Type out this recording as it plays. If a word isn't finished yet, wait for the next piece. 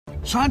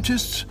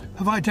Scientists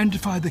have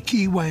identified the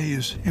key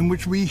ways in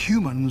which we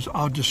humans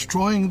are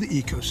destroying the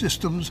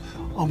ecosystems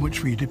on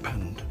which we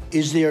depend.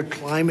 Is there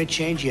climate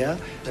change? Yeah.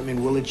 I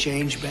mean, will it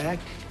change back?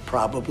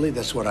 Probably.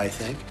 That's what I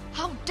think.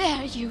 How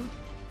dare you?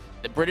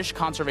 The British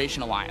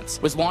Conservation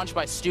Alliance was launched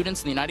by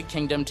students in the United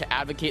Kingdom to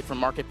advocate for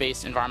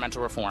market-based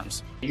environmental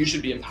reforms. You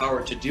should be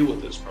empowered to deal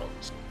with those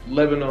problems.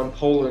 Lebanon,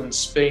 Poland,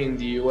 Spain,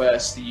 the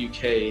US, the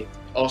UK,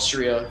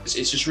 Austria.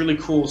 It's just really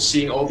cool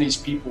seeing all these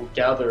people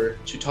gather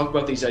to talk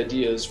about these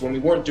ideas when we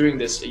weren't doing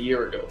this a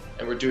year ago,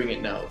 and we're doing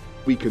it now.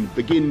 We can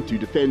begin to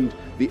defend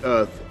the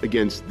Earth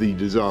against the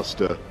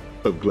disaster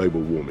of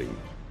global warming.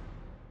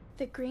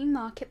 The Green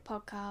Market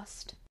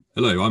Podcast.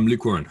 Hello, I'm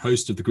Luke Warren,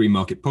 host of the Green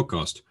Market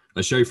Podcast,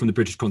 a show from the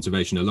British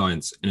Conservation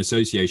Alliance in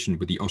association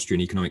with the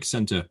Austrian Economic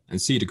Centre and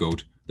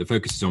Cedergold that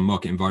focuses on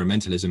market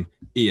environmentalism,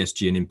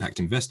 ESG and impact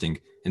investing,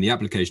 and the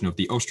application of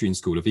the Austrian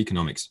School of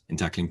Economics in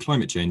tackling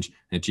climate change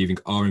and achieving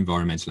our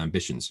environmental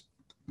ambitions.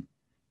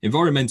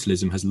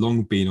 Environmentalism has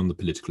long been on the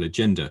political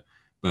agenda,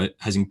 but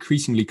has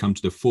increasingly come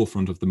to the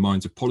forefront of the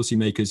minds of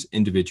policymakers,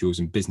 individuals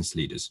and business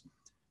leaders.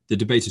 The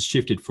debate has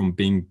shifted from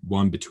being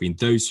one between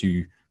those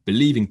who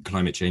believe in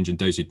climate change and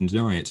those who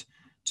deny it,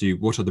 to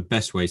what are the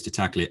best ways to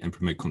tackle it and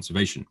promote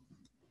conservation.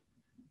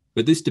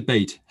 But this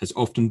debate has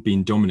often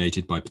been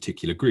dominated by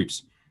particular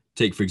groups.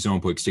 Take, for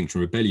example,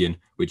 Extinction Rebellion,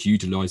 which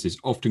utilises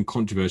often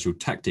controversial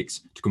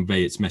tactics to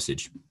convey its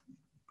message.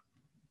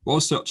 While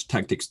such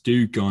tactics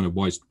do garner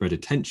widespread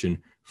attention,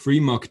 free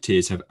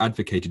marketeers have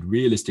advocated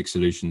realistic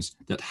solutions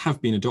that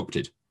have been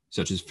adopted,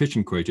 such as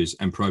fishing quotas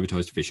and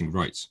privatised fishing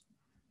rights.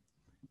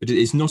 But it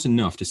is not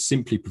enough to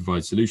simply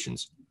provide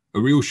solutions. A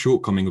real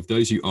shortcoming of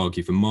those who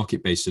argue for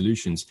market-based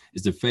solutions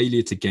is the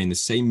failure to gain the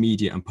same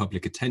media and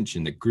public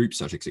attention that groups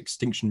such as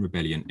Extinction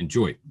Rebellion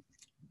enjoy.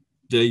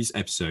 Today's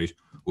episode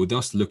will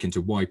thus look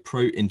into why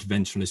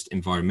pro-interventionist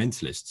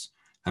environmentalists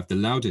have the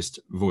loudest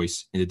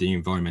voice in the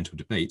environmental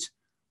debate,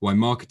 why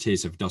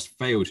marketeers have thus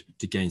failed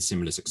to gain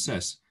similar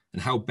success,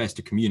 and how best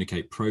to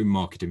communicate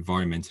pro-market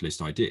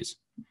environmentalist ideas.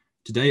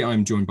 Today I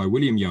am joined by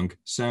William Young,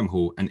 Sam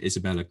Hall and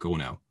Isabella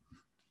Gornau.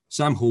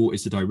 Sam Hall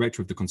is the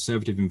director of the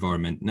Conservative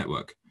Environment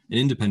Network, an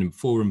independent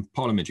forum,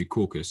 parliamentary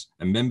caucus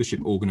and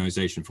membership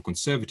organisation for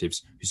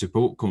conservatives who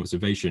support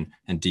conservation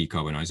and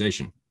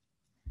decarbonisation.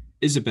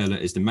 Isabella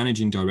is the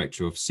managing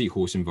director of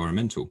Seahorse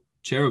Environmental,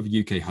 chair of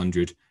UK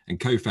 100 and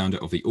co-founder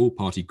of the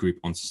all-party group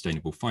on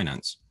sustainable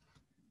finance.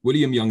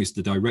 William Young is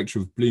the director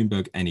of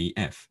Bloomberg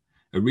NEF,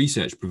 a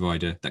research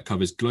provider that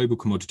covers global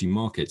commodity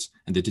markets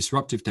and the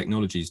disruptive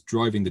technologies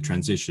driving the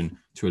transition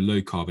to a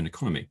low-carbon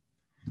economy.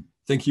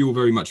 Thank you all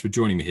very much for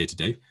joining me here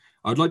today.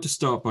 I'd like to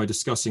start by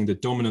discussing the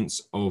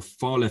dominance of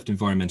far-left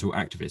environmental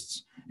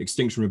activists.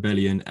 Extinction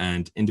Rebellion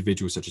and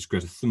individuals such as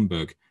Greta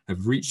Thunberg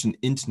have reached an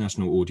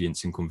international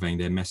audience in conveying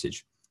their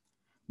message.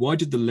 Why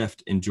did the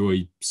left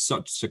enjoy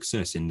such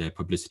success in their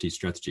publicity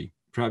strategy?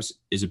 Perhaps,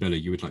 Isabella,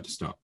 you would like to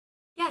start.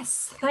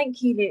 Yes,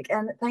 thank you, Luke,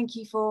 and thank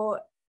you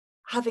for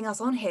having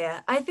us on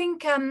here. I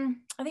think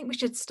we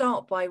should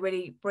start by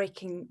really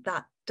breaking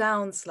that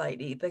down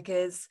slightly,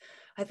 because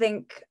I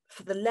think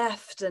for the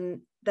left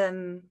and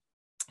them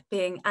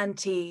being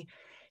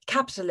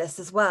anti-capitalist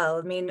as well,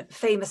 I mean,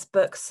 famous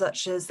books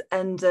such as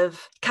End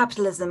of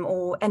Capitalism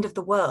or End of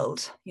the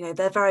World, you know,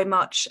 they're very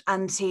much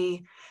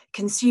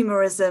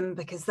anti-consumerism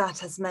because that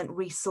has meant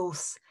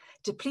resource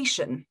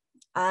depletion.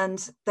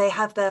 And they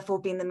have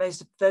therefore been the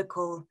most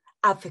vocal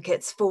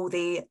advocates for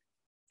the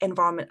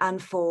environment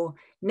and for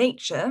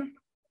nature.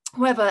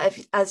 However,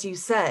 as you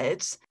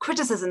said,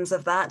 criticisms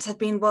of that have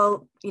been,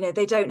 well, you know,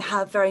 they don't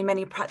have very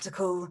many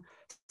practical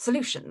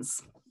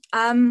solutions.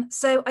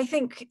 So I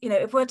think, you know,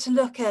 if we're to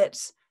look at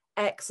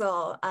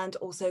XR and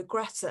also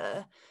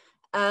Greta,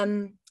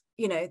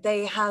 you know,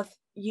 they have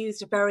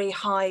used very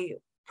high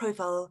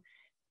profile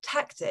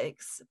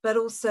tactics, but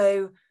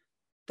also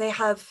they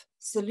have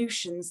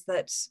solutions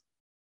that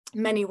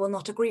many will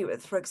not agree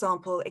with. For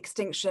example,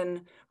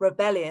 Extinction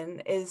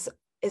Rebellion is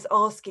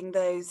asking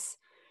those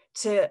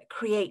to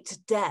create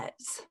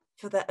debt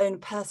for their own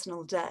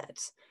personal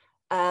debt,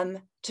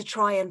 to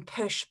try and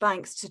push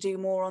banks to do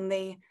more on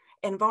the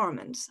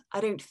environment. I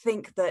don't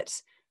think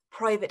that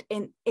private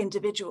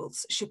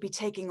individuals should be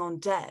taking on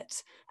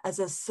debt as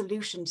a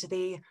solution to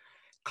the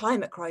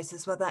climate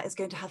crisis, where that is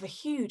going to have a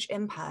huge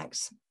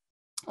impact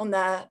on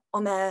their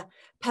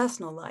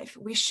personal life.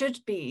 We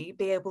should be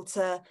able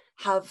to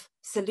have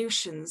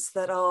solutions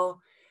that are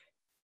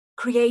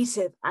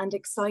creative and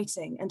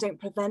exciting and don't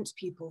prevent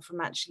people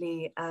from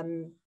actually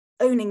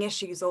owning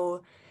issues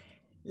or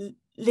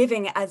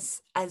living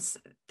as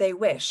they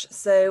wish.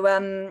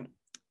 So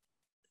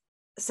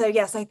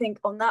yes, I think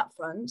on that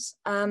front,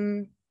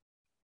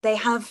 they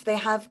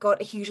have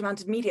got a huge amount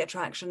of media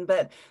traction,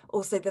 but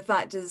also the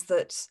fact is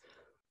that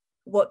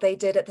what they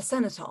did at the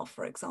Cenotaph,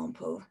 for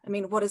example, I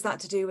mean, what is that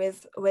to do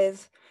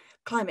with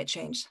climate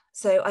change?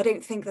 So I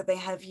don't think that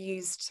they've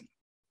used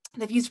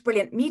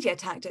brilliant media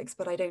tactics,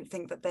 but I don't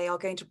think that they are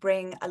going to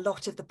bring a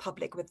lot of the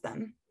public with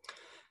them.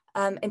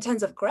 In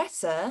terms of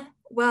Greta,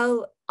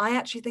 well, I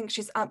actually think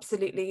she's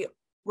absolutely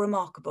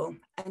remarkable.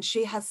 And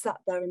she has sat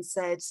there and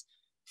said,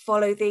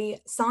 follow the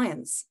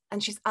science.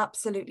 And she's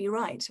absolutely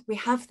right. We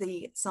have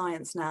the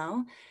science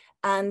now.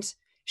 And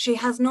she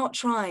has not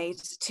tried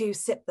to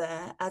sit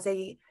there as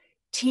a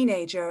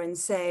teenager and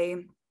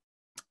say,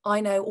 I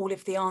know all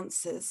of the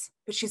answers,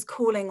 but she's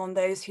calling on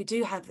those who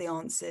do have the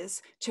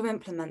answers to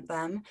implement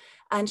them.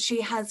 And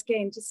she has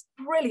gained just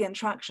brilliant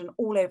traction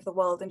all over the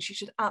world, and she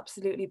should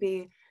absolutely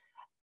be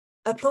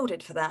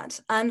applauded for that.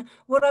 And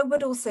what I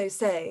would also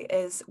say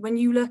is, when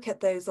you look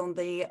at those on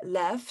the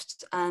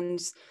left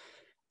and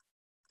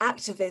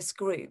activist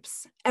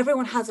groups,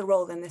 everyone has a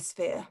role in this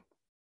sphere.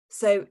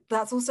 So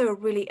that's also a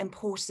really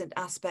important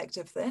aspect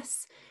of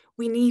this.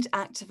 We need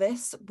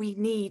activists, we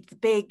need the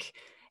big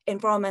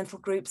environmental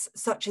groups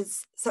such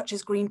as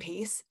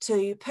Greenpeace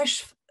to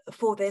push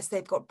for this.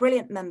 They've got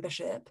brilliant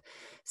membership,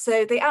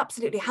 so they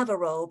absolutely have a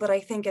role. But I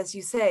think, as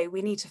you say,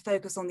 we need to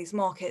focus on these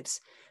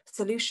market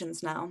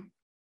solutions now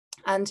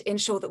and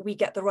ensure that we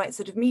get the right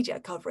sort of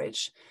media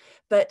coverage.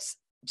 But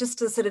just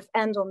to sort of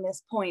end on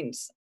this point,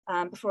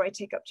 before I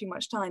take up too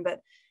much time,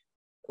 but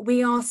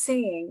we are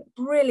seeing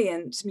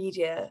brilliant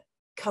media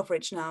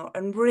coverage now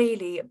and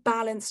really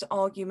balanced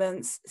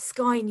arguments.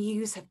 Sky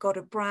News have got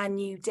a brand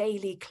new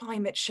daily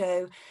climate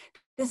show.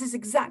 This is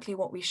exactly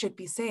what we should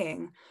be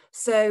seeing.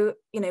 So,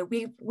 you know,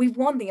 we've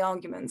won the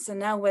arguments, and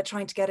now we're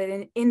trying to get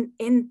it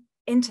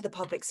into the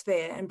public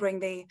sphere and bring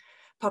the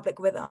public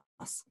with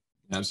us.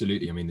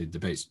 Absolutely. I mean, the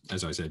debates,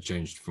 as I said,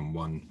 changed from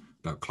one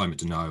about climate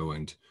denial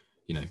and,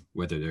 you know,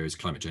 whether there is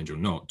climate change or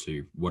not,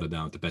 to what are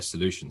now the best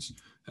solutions.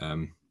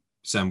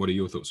 Sam, what are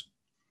your thoughts?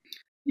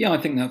 Yeah, I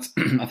think that's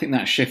I think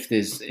that shift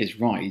is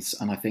right,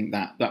 and I think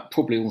that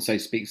probably also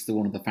speaks to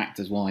one of the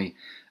factors why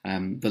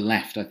the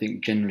left, I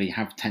think, generally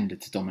have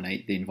tended to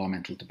dominate the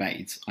environmental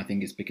debate. I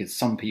think it's because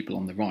some people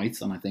on the right,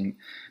 and I think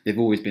they've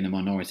always been a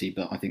minority,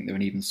 but I think they're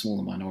an even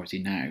smaller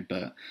minority now,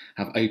 but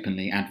have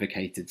openly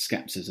advocated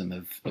skepticism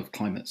of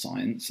climate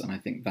science, and I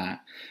think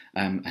that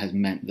has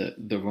meant that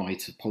the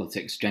right of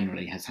politics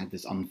generally has had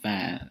this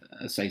unfair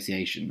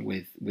association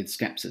with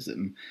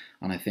skepticism,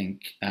 and I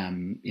think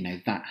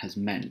that has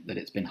meant that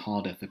it's been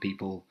harder for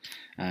people,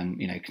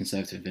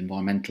 conservative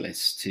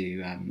environmentalists,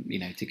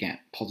 to get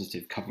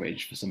positive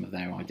coverage for some of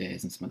their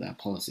ideas and some of their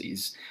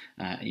policies,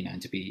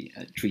 and to be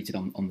treated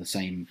on the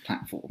same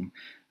platform.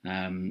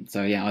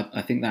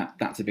 I think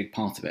that's a big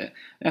part of it.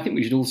 I think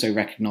we should also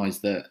recognise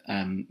that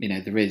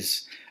there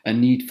is a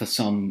need for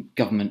some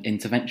government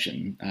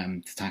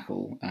intervention to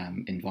tackle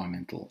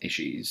environmental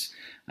issues.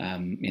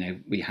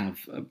 We have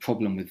a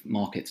problem with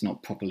markets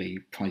not properly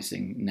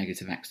pricing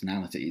negative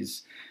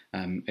externalities.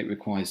 It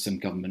requires some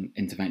government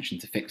intervention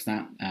to fix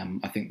that.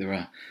 I think there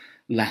are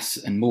less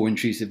and more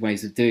intrusive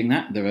ways of doing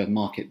that. There are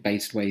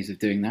market-based ways of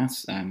doing that,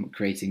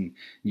 creating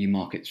new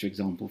markets, for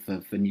example,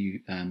 for new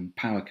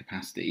power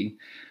capacity.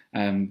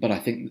 But I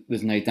think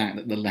there's no doubt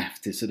that the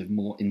left is sort of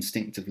more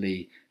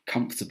instinctively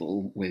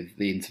comfortable with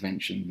the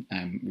intervention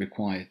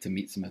required to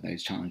meet some of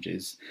those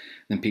challenges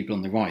than people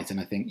on the right. And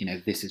I think,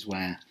 this is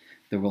where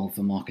the role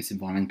for market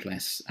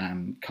environmentalists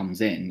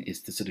comes in, is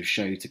to sort of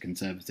show to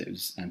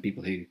conservatives and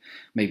people who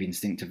maybe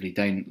instinctively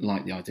don't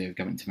like the idea of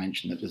government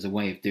intervention that there's a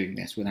way of doing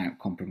this without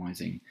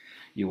compromising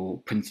your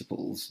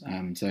principles.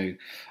 So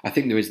I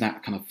think there is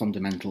that kind of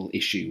fundamental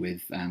issue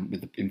with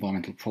the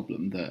environmental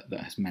problem that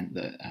has meant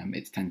that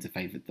it's tend to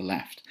favour the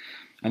left.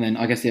 And then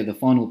I guess the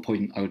final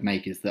point I would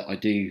make is that I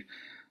do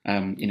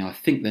I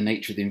think the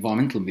nature of the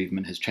environmental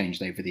movement has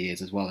changed over the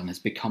years as well, and has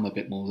become a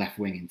bit more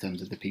left-wing in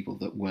terms of the people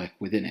that work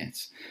within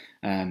it.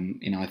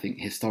 I think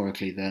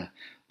historically there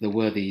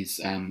were these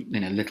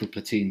little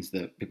platoons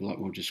that people like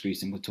Roger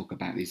Scruton would talk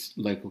about, these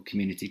local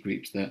community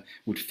groups that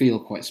would feel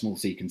quite small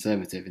c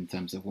conservative in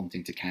terms of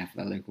wanting to care for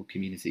their local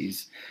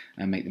communities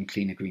and make them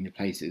cleaner, greener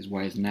places.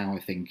 Whereas now I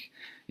think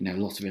a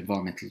lot of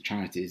environmental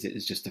charities, it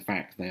is just a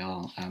fact they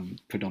are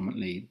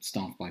predominantly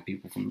staffed by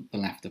people from the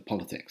left of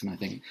politics, and I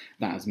think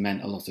that has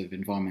meant a lot of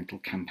environmental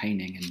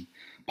campaigning and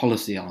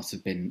policy arts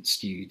have been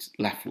skewed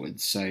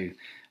leftwards. So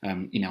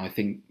I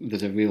think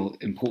there's a real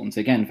importance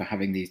again for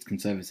having these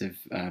conservative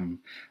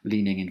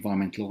leaning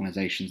environmental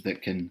organisations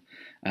that can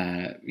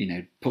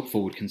put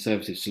forward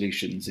conservative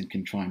solutions and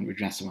can try and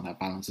redress some of that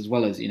balance, as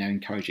well as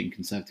encouraging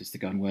conservatives to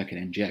go and work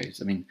in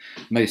NGOs. I mean,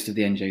 most of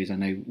the NGOs I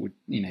know would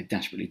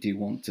desperately do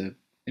want to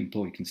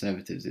employ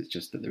conservatives. It's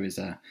just that there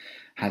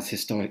has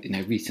historically,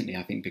 recently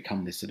I think,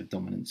 become this sort of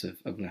dominance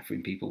of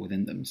left-wing people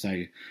within them.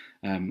 So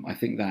I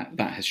think that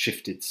has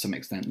shifted to some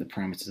extent the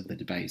parameters of the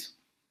debate.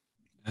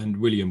 And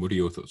William, what are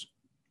your thoughts?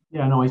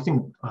 Yeah, no, I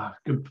think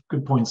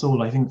good points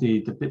all. I think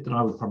the bit that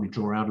I would probably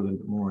draw out a little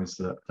bit more is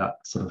that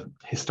sort of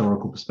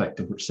historical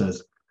perspective, which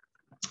says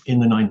in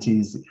the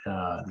 90s,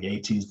 the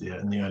 80s,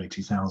 and the early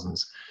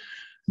 2000s,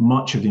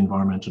 much of the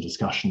environmental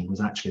discussion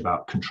was actually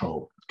about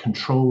control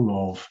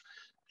of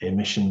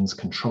emissions,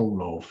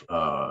 control of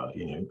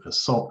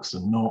SOx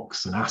and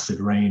NOx and acid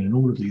rain and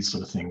all of these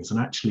sort of things. And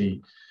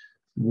actually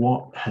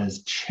what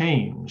has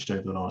changed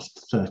over the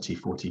last 30,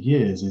 40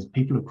 years is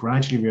people have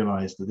gradually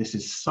realized that this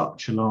is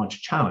such a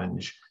large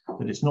challenge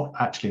that it's not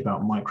actually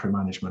about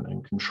micromanagement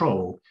and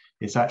control,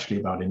 it's actually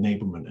about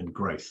enablement and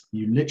growth.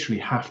 You literally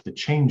have to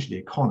change the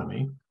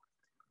economy.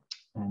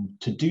 And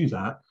to do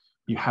that,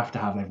 you have to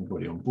have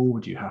everybody on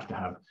board. You have to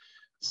have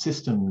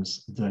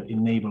systems that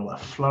enable a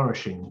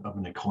flourishing of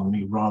an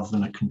economy rather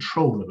than a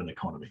control of an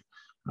economy.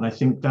 And I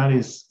think that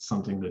is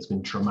something that's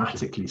been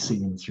dramatically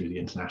seen through the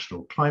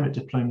international climate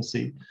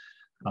diplomacy.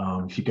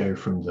 If you go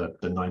from the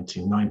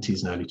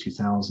 1990s and early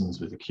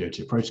 2000s with the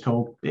Kyoto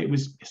Protocol, it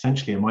was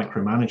essentially a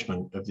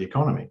micromanagement of the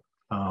economy.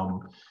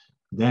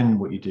 Then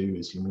what you do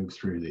is you move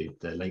through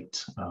the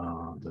late,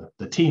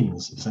 the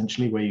teens,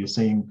 essentially, where you're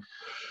seeing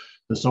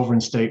the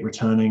sovereign state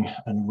returning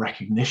and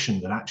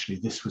recognition that actually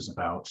this was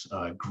about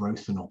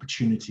growth and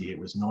opportunity. It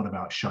was not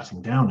about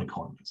shutting down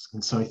economies.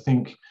 And so I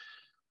think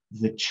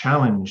the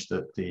challenge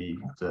that the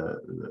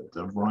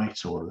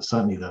right, or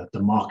certainly the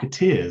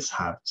marketeers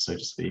have, so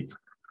to speak,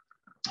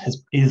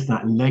 is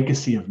that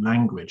legacy of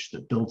language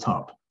that built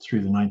up through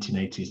the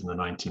 1980s and the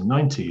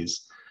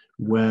 1990s,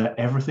 where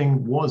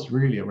everything was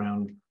really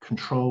around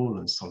control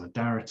and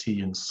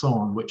solidarity and so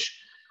on,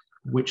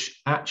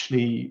 which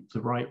actually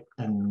the right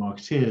and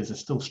marketeers are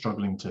still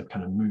struggling to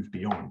kind of move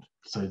beyond.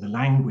 So the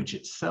language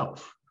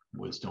itself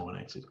was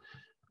dominated.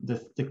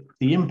 The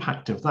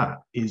impact of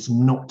that is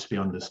not to be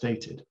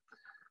understated,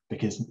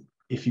 because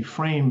if you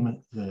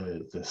frame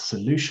the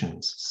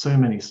solutions, so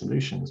many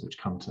solutions which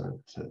come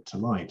to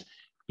light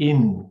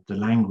in the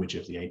language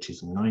of the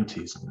 80s and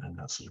 90s, and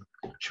that's,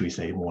 should we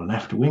say, more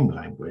left-wing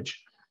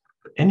language,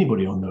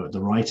 anybody on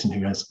the right and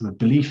who has a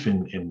belief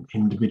in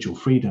individual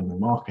freedom and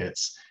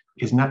markets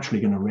is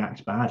naturally going to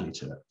react badly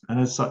to it. And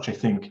as such, I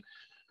think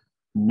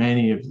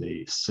many of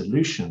the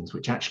solutions,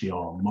 which actually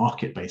are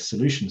market-based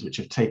solutions, which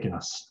have taken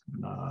us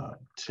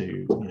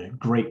to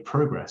great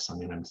progress. I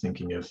mean, I'm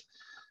thinking of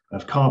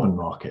carbon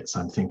markets,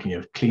 I'm thinking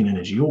of clean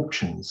energy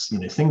auctions,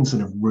 things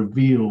that have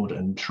revealed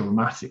and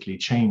dramatically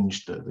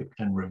changed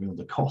and revealed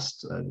the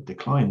cost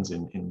declines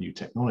in new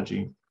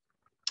technology.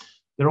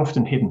 They're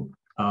often hidden.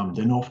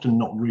 They're often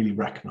not really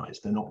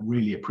recognized. They're not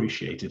really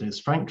appreciated as,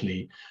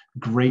 frankly,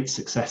 great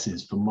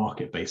successes for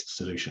market-based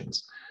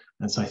solutions.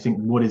 And so I think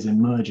what is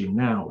emerging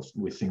now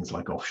with things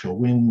like offshore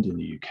wind in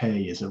the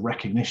UK is a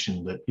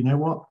recognition that, you know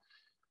what,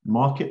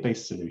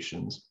 market-based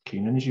solutions,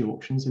 clean energy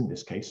auctions in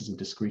this case as a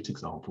discrete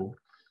example,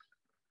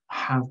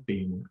 have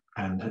been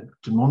and had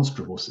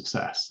demonstrable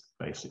success,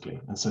 basically.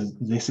 And so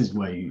this is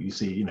where you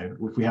see,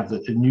 if we have the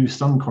new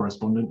Sun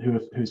correspondent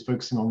who's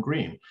focusing on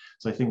green.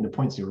 So I think the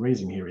points you're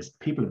raising here is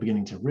people are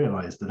beginning to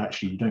realize that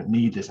actually you don't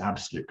need this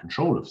absolute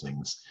control of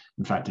things.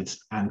 In fact, it's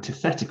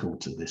antithetical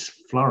to this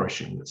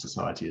flourishing that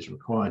society is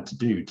required to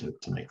do to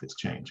make this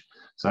change.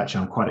 So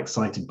actually, I'm quite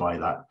excited by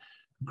that,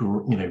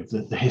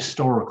 the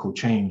historical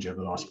change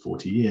over the last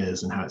 40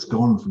 years and how it's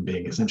gone from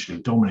being essentially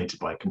dominated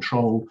by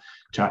control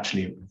to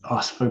actually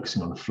us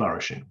focusing on the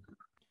flourishing.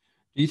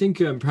 Do you think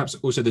perhaps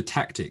also the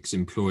tactics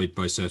employed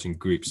by certain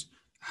groups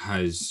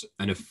has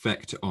an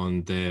effect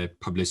on their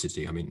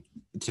publicity? I mean,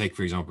 take,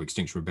 for example,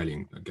 Extinction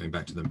Rebellion, going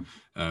back to them.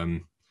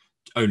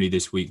 Only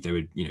this week they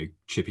were,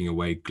 chipping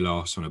away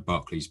glass on a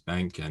Barclays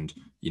bank and,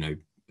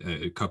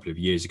 a couple of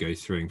years ago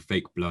throwing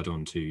fake blood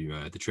onto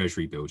the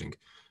Treasury building.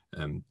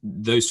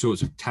 Those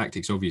sorts of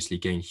tactics obviously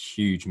gain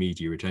huge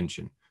media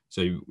attention.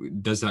 So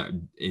does that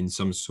in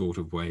some sort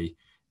of way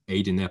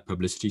aid in their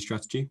publicity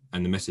strategy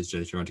and the message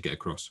they're trying to get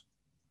across?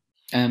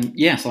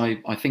 Yes,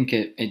 I think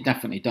it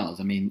definitely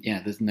does. I mean,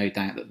 yeah, there's no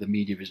doubt that the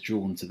media is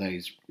drawn to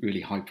those really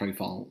high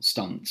profile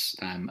stunts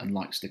and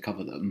likes to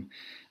cover them.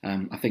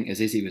 I think, as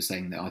Izzy was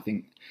saying, that I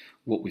think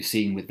what we've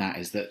seen with that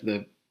is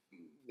that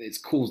it's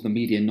caused the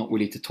media not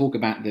really to talk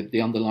about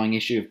the underlying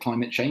issue of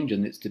climate change,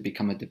 and it's to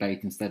become a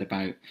debate instead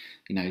about,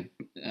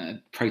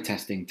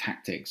 protesting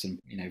tactics and,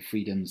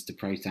 freedoms to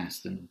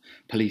protest and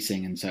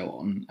policing and so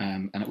on.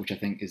 And which I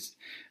think is,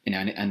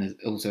 and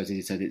also, as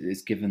he said,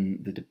 it's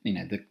given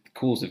the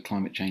cause of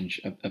climate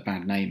change a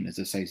bad name, as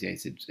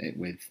associated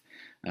with,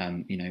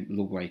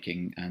 law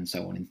breaking and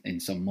so on in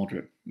some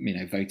moderate,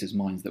 voters'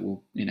 minds that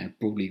will,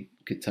 broadly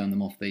could turn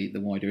them off the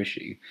wider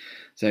issue.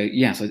 So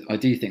yes, I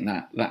do think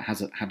that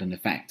has had an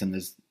effect, and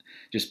there's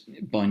just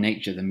by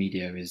nature the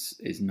media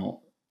is not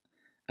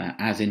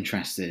as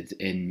interested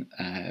in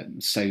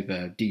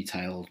sober,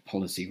 detailed,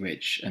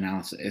 policy-rich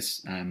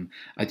analysis.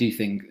 I do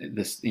think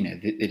this,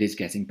 it is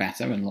getting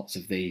better, and lots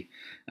of the,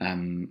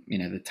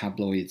 the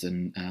tabloids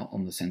and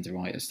on the centre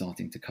right are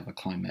starting to cover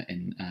climate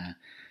in,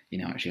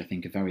 actually I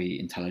think a very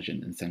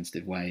intelligent and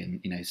sensitive way,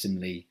 and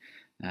similarly.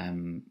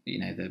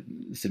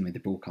 Similarly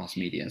the broadcast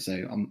media. So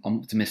I'm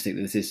optimistic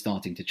that this is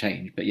starting to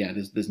change. But yeah,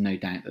 there's no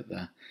doubt that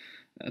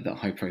the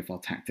high-profile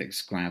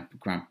tactics grab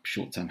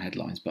short-term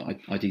headlines. But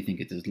I do think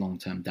it does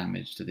long-term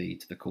damage to the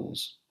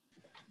cause.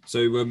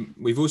 So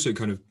we've also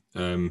kind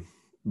of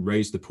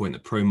raised the point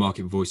that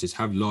pro-market voices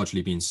have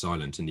largely been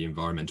silent in the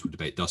environmental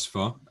debate thus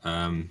far.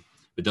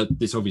 But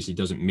this obviously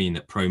doesn't mean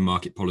that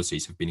pro-market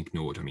policies have been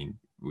ignored. I mean,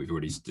 we've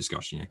already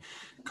discussed,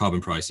 carbon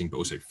pricing, but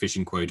also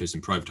fishing quotas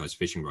and privatised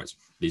fishing rights.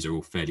 These are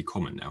all fairly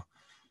common now.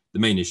 The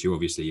main issue,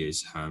 obviously,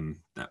 is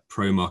that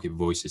pro-market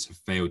voices have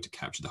failed to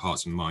capture the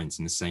hearts and minds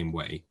in the same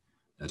way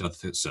that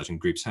other certain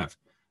groups have.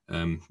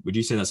 Would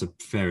you say that's a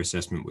fair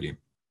assessment, William?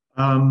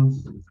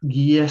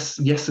 Yes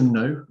and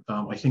no.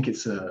 I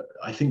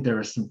think there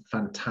are some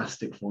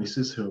fantastic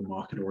voices who are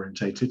market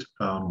orientated.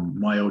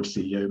 My old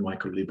CEO,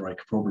 Michael Liebreich,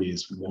 probably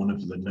is one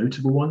of the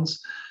notable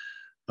ones.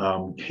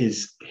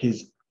 His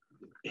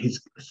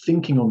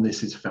thinking on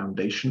this is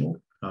foundational.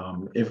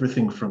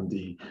 Everything from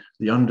the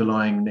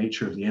underlying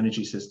nature of the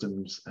energy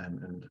systems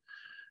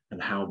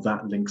and how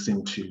that links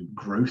into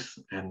growth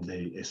and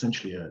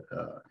essentially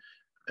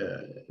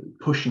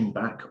pushing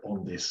back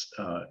on this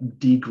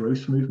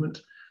degrowth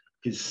movement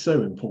is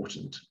so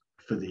important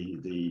for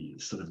the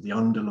sort of the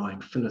underlying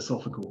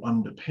philosophical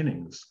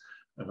underpinnings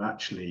of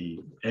actually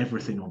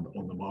everything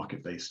on the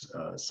market-based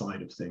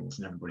side of things,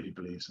 and everybody who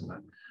believes in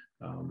that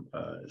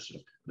sort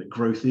of that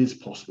growth is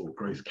possible,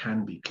 growth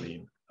can be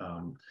clean.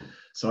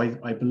 So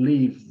I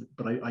believe,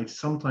 but I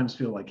sometimes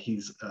feel like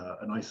he's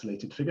an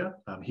isolated figure.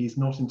 He's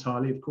not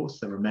entirely, of course.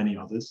 There are many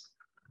others.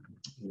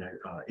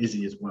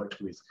 Izzy has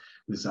worked with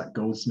Zach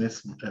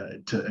Goldsmith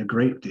to a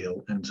great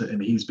deal,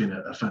 and he's been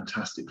a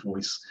fantastic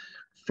voice,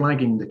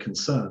 flagging the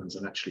concerns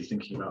and actually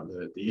thinking about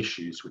the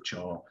issues which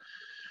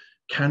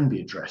can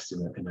be addressed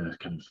in a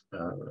kind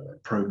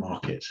of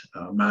pro-market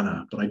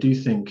manner. But I do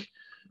think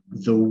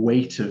the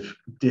weight of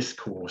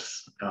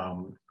discourse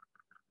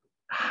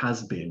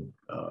has been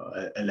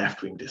a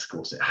left-wing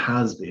discourse. It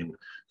has been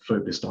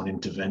focused on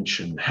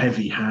intervention,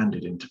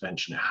 heavy-handed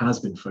intervention. It has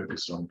been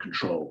focused on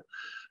control.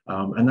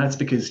 And that's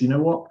because, you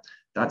know what,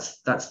 that's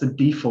the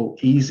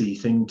default easy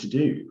thing to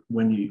do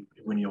when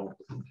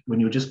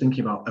you're just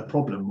thinking about a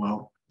problem.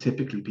 Well,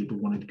 typically people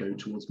wanted to go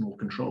towards more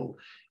control.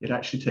 It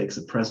actually takes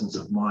a presence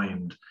of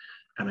mind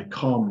and a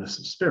calmness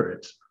of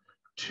spirit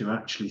to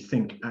actually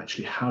think,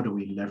 how do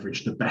we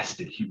leverage the best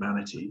in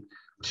humanity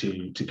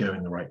to go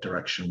in the right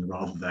direction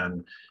rather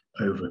than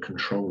over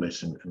control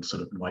it and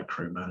sort of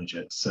micromanage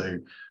it. So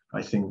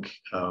I think,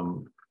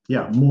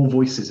 more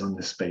voices on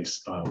this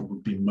space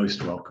would be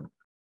most welcome.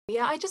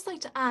 Yeah, I'd just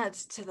like to add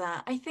to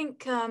that. I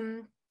think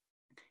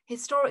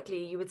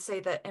historically, you would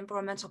say that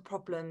environmental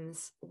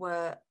problems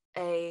were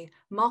a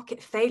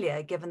market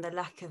failure given the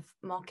lack of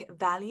market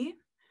value.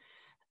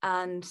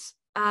 And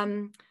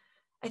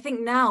I think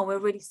now we're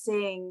really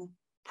seeing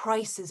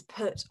prices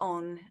put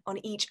on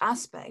each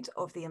aspect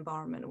of the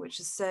environment, which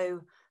is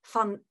so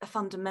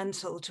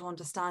fundamental to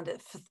understand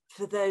it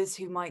for those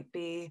who might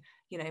be,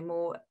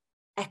 more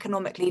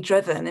economically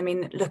driven. I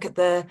mean, look at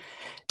the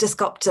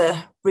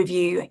Disruptor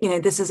review.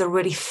 This is a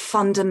really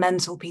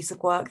fundamental piece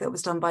of work that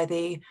was done by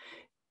the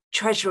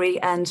Treasury,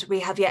 and we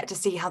have yet to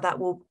see how that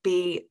will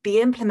be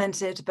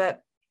implemented.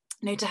 But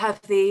to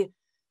have the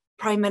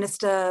Prime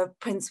Minister,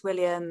 Prince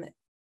William,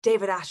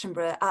 David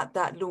Attenborough at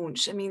that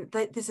launch, I mean,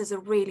 this is a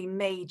really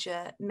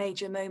major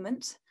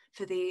moment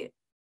for the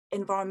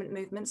environment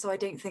movement. So I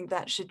don't think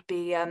that should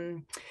be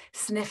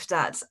sniffed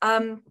at.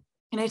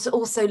 To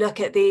also look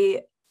at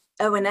the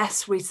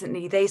ONS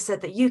recently, they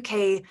said that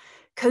UK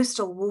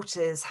coastal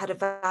waters had a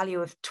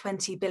value of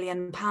 £20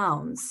 billion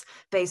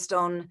based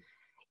on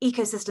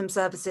ecosystem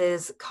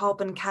services,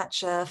 carbon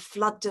capture,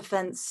 flood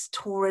defence,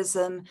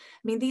 tourism.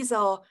 I mean, these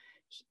are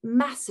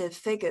massive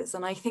figures.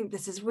 And I think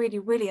this is really,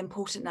 really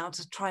important now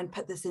to try and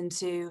put this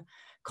into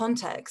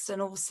context.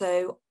 And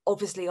also,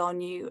 obviously, our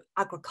new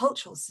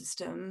agricultural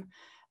system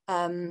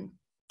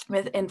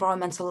with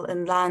environmental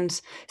and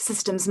land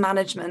systems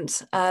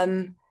management.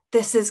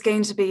 This is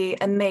going to be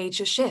a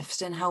major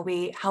shift in how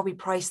we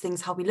price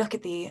things, how we look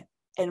at the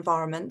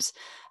environment.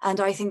 And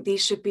I think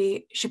these should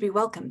be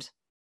welcomed.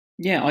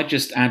 Yeah, I'd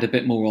just add a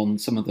bit more on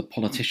some of the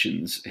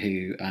politicians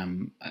who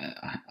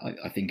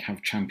I think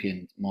have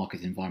championed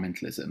market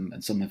environmentalism,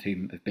 and some of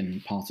whom have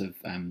been part of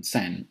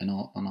SEN and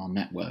on our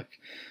network.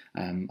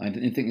 I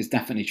think it's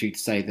definitely true to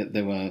say that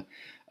there were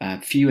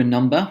few in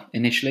number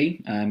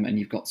initially, and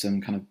you've got some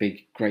kind of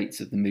big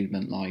greats of the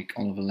movement like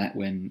Oliver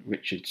Letwin,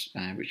 Richard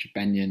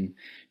Benyon,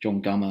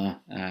 John Gummer,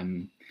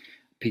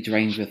 Peter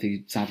Ainsworth, who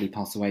sadly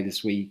passed away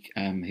this week,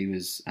 who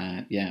was,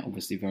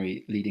 obviously a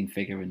very leading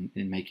figure in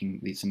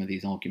making some of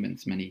these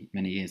arguments many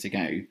years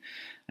ago.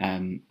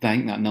 I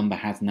think that number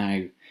has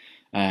now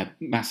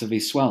massively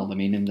swelled. I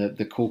mean, in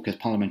the caucus,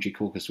 parliamentary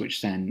caucus,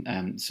 which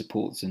then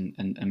supports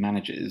and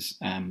manages,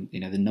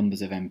 the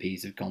numbers of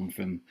MPs have gone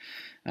from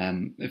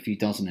a few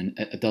dozen,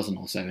 a dozen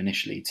or so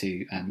initially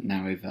to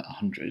now over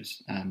 100.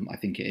 I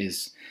think it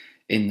is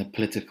in the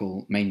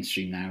political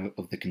mainstream now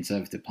of the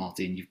Conservative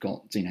Party, and you've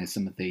got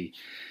some of the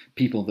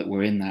people that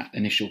were in that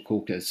initial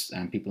caucus,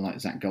 people like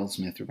Zach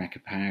Goldsmith, Rebecca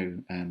Pow,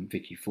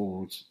 Vicky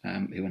Ford,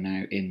 who are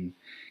now in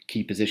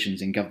key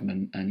positions in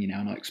government, and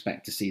and I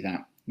expect to see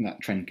that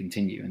trend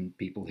continue, and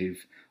people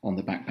who've on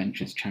the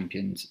backbenches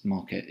championed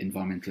market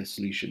environmentalist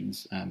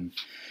solutions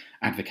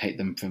advocate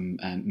them from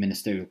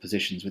ministerial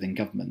positions within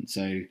government.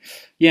 So,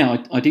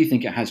 I do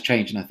think it has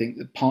changed, and I think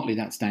that partly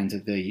that's down to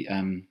the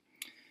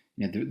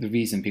the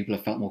reason people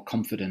have felt more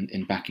confident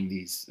in backing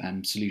these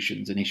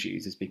solutions and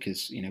issues is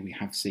because we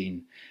have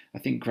seen, I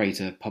think,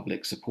 greater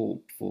public support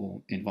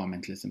for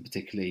environmentalism,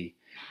 particularly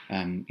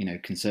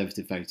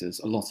conservative voters.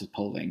 A lot of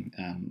polling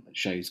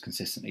shows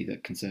consistently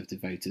that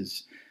conservative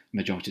voters,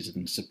 majorities of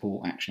them,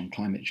 support action on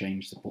climate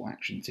change, support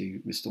action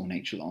to restore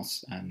nature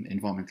loss.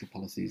 Environmental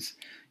policies,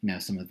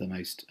 some of the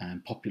most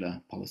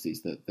popular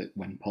policies that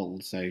when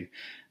polled. So,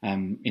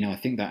 I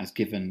think that has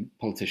given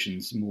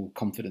politicians more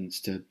confidence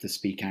to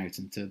speak out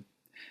and to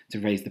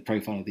raise the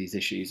profile of these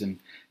issues. And,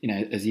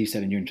 as you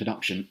said in your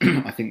introduction,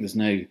 I think there's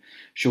no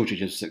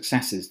shortage of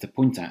successes to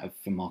point out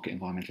for market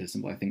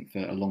environmentalism, but I think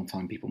for a long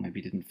time people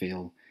maybe didn't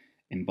feel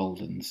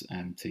emboldened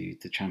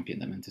to champion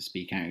them and to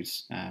speak out.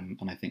 And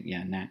I think,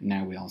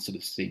 now we are sort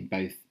of seeing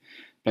both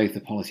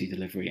the policy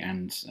delivery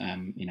and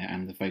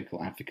and the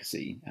vocal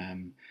advocacy,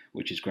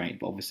 which is great.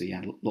 But obviously,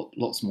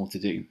 lots more to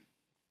do.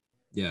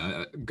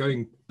 Yeah,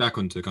 going back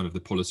onto kind of the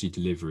policy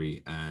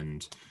delivery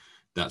and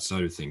that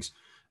side of things,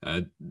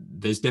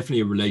 there's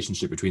definitely a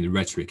relationship between the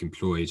rhetoric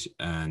employed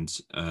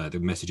and the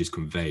messages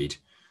conveyed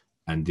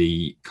and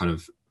the kind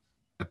of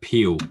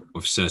appeal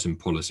of certain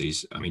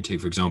policies. I mean,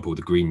 take, for example,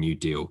 the Green New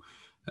Deal.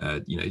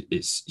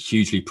 It's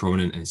hugely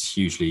prominent and it's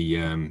hugely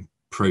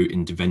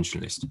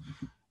pro-interventionist.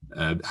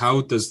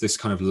 How does this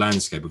kind of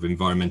landscape of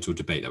environmental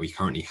debate that we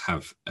currently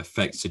have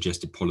affect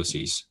suggested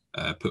policies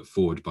put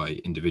forward by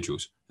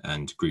individuals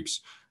and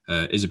groups?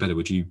 Isabella,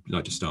 would you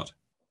like to start?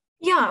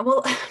 Yeah,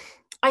 well,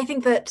 I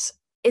think that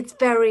it's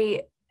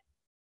very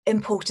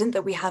important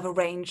that we have a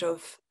range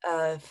of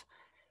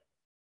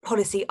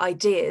policy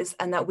ideas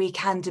and that we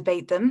can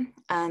debate them.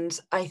 And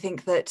I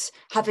think that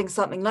having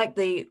something like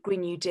the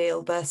Green New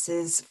Deal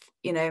versus,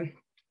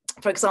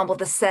 for example,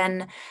 the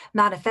Sen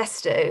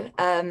manifesto,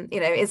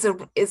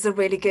 is a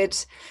really good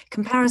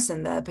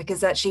comparison there,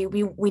 because actually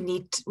we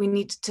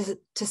need to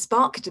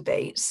spark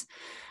debate.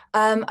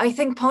 I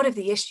think part of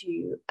the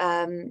issue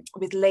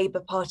with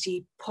Labour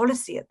Party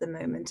policy at the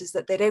moment is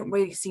that they don't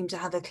really seem to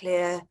have a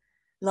clear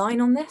line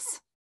on this,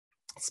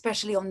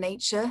 especially on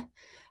nature.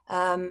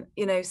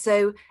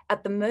 So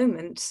at the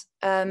moment,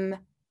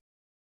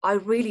 I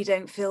really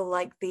don't feel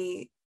like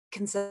the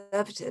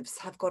Conservatives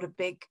have got a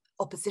big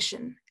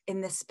opposition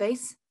in this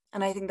space.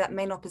 And I think that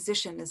main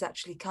opposition is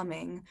actually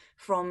coming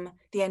from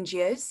the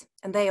NGOs,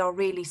 and they are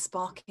really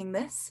sparking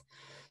this.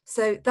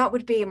 So that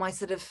would be my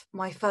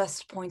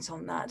first point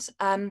on that.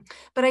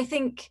 But I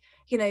think,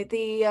 I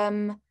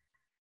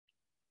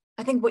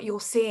think what you're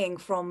seeing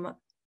from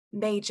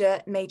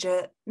major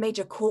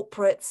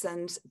corporates,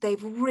 and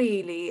they've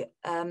really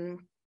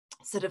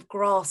sort of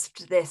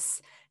grasped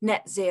this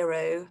net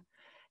zero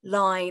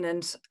line.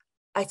 And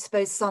I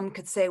suppose some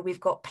could say we've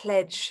got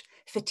pledge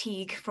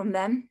fatigue from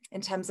them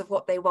in terms of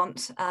what they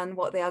want and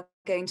what they are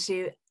going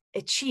to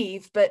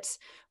achieve. But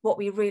what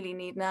we really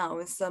need now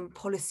is some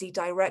policy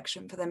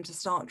direction for them to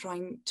start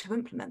trying to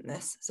implement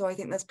this. So I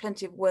think there's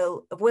plenty of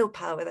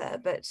willpower there,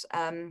 but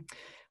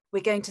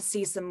we're going to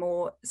see some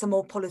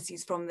more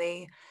policies from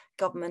the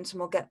government, and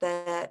we'll get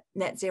their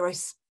net zero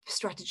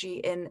strategy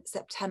in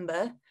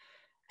September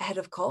ahead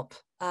of COP.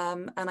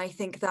 And I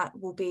think that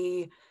will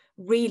be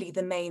really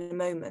the main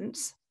moment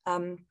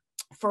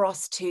for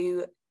us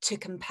to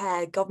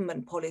compare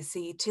government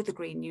policy to the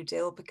Green New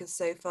Deal, because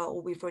so far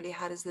all we've really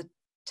had is the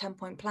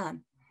 10-point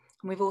plan.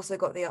 And we've also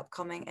got the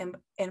upcoming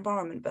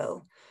Environment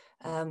Bill,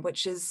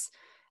 which is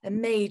a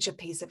major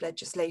piece of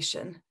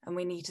legislation. And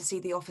we need to see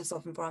the Office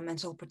of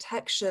Environmental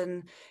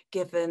Protection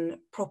given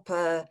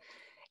proper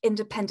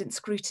independent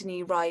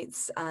scrutiny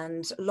rights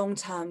and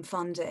long-term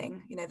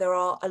funding. There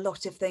are a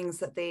lot of things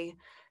that the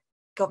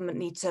government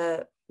need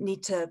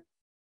to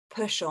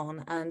push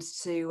on and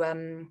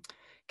to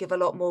give a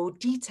lot more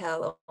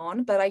detail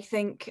on. But I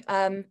think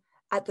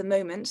at the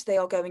moment, they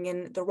are going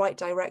in the right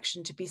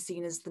direction to be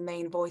seen as the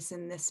main voice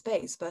in this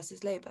space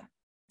versus Labour.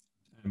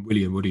 And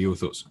William, what are your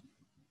thoughts?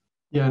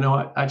 Yeah,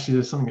 no, actually,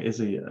 there's something that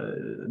Izzy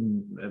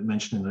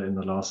mentioned in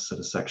the last sort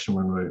of section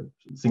when we were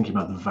thinking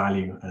about the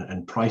value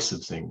and price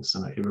of things.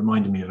 And it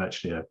reminded me of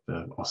actually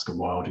Oscar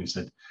Wilde, who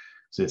said,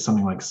 so it's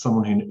something like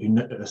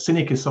a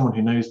cynic is someone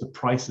who knows the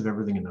price of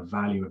everything and the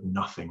value of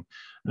nothing.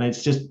 And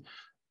it's just,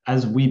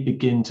 as we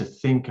begin to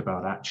think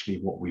about actually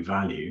what we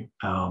value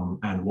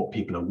and what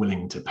people are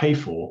willing to pay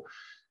for,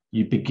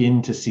 you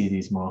begin to see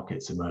these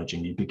markets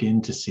emerging. You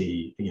begin to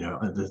see,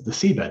 the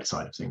seabed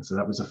side of things. So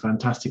that was a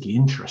fantastically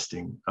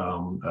interesting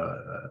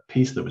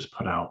piece that was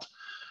put out.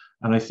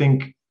 And I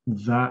think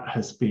that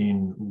has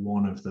been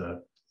one of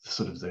the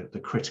sort of the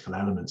critical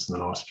elements in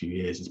the last few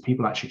years, is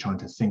people actually trying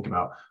to think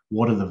about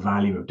what are the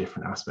value of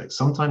different aspects.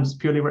 Sometimes it's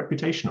purely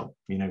reputational.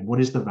 What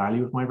is the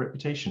value of my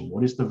reputation?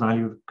 What is the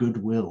value of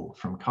goodwill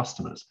from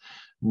customers?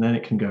 And then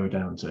it can go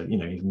down to,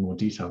 even more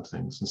detailed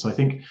things. And so I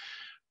think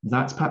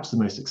that's perhaps the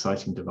most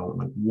exciting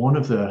development.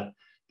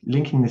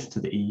 Linking this to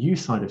the EU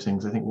side of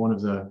things, I think one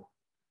of the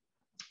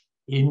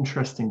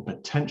interesting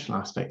potential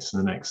aspects in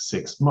the next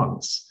 6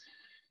 months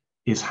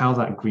is how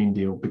that Green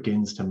Deal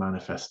begins to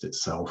manifest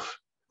itself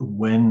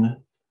when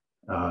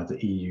the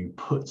EU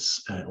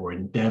puts or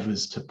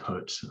endeavours to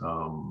put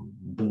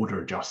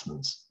border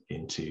adjustments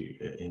into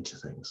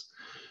things.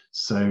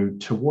 So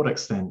to what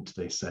extent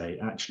they say,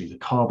 actually, the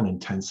carbon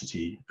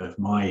intensity of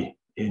my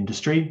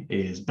industry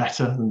is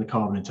better than the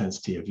carbon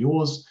intensity of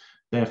yours,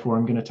 therefore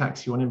I'm going to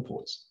tax you on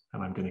imports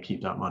and I'm going to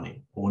keep that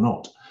money, or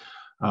not.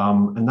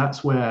 And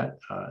that's where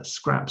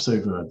scraps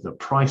over the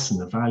price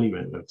and the value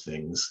of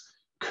things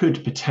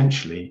could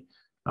potentially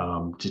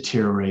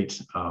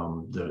deteriorate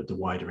the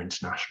wider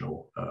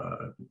international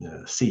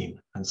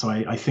scene. And so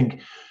I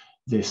think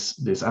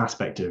this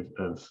aspect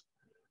of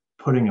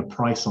putting a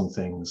price on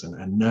things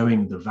and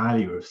knowing the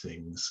value of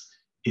things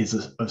is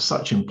of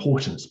such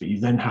importance, but you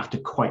then have to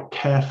quite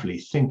carefully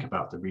think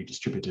about the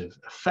redistributive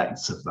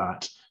effects of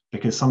that,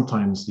 because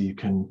sometimes you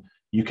can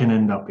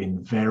end up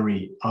in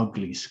very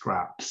ugly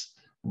scraps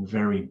and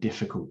very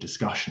difficult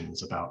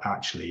discussions about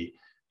actually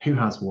who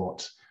has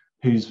what,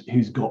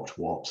 who's got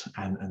what,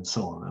 and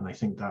so on. And I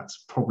think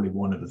that's probably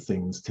one of the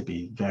things to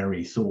be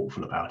very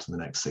thoughtful about in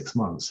the next 6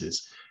 months,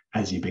 is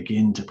as you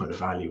begin to put a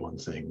value on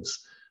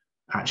things,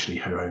 actually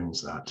who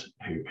owns that,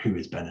 who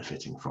is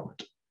benefiting from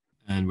it.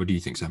 And what do you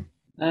think, Sam?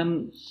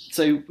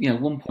 So,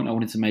 one point I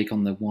wanted to make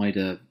on the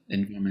wider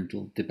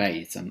environmental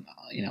debate, and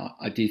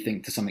I do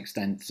think to some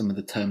extent some of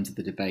the terms of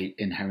the debate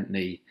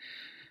inherently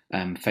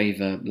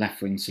favour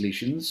left-wing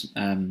solutions,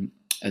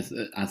 as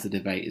the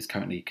debate is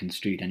currently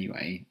construed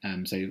anyway.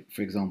 So,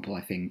 for example,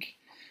 I think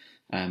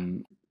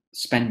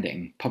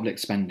public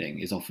spending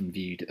is often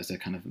viewed as a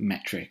kind of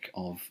metric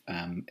of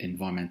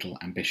environmental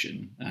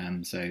ambition.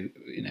 So,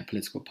 a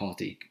political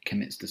party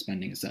commits to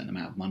spending a certain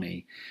amount of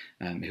money.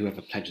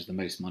 Whoever pledges the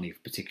most money for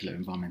a particular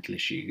environmental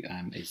issue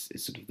is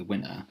sort of the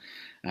winner.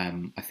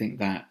 I think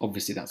that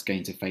obviously that's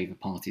going to favour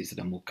parties that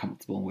are more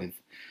comfortable with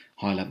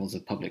high levels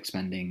of public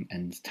spending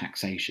and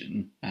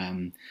taxation.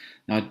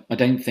 Now, I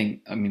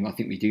think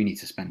we do need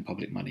to spend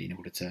public money in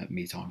order to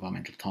meet our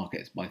environmental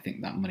targets, but I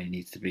think that money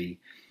needs to be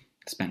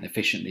spent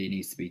efficiently. It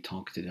needs to be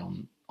targeted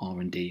on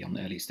R&D, on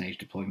early stage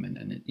deployment,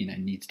 and it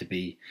needs to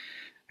be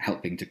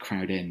helping to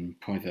crowd in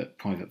private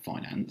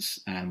finance.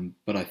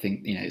 But I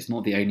think it's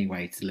not the only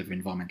way to deliver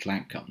environmental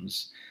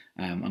outcomes.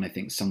 And I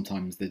think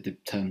sometimes the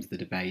terms of the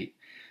debate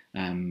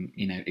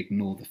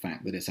ignore the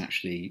fact that it's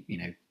actually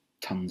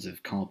tons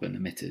of carbon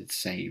emitted,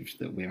 saved,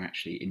 that we're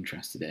actually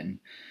interested in,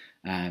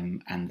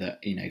 and that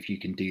if you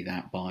can do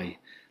that by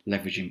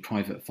leveraging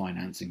private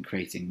finance and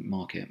creating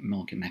market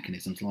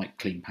mechanisms like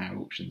clean power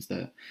auctions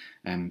that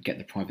get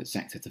the private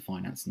sector to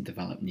finance and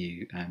develop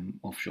new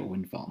offshore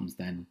wind farms,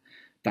 then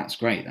that's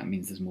great. That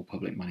means there's more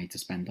public money to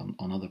spend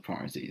on other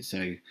priorities.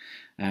 So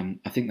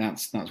I think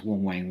that's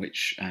one way in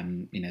which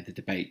the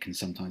debate can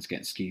sometimes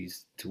get skewed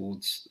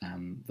towards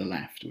the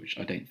left, which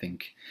I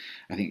think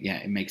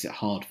it makes it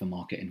hard for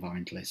market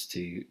environmentalists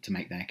to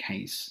make their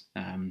case.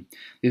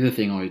 The other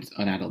thing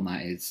I'd add on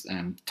that is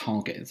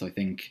targets. I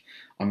think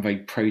I'm very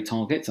pro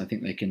targets. I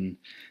think they can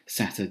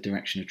set a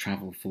direction of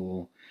travel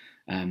for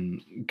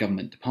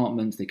government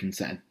departments. They can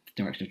set a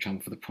direction of travel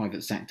for the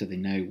private sector. They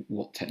know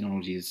what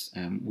technologies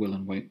will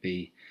and won't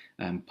be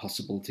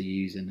possible to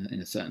use in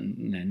a certain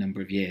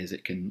number of years.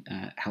 It can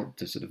help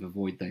to sort of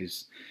avoid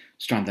those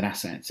stranded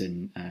assets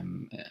and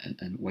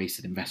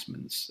wasted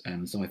investments.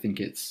 So I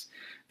think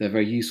they're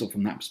very useful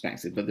from that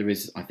perspective. But there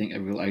is, I think, a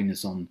real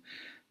onus on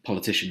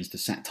politicians to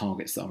set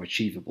targets that are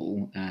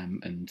achievable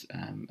and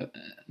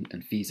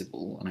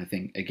feasible. And I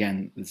think,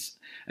 again, there's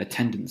a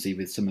tendency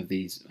with some of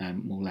these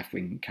more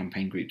left-wing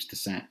campaign groups to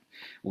set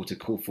or to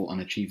call for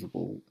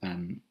unachievable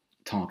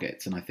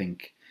targets. And I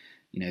think,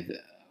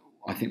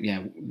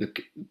 the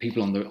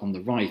people on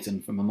the right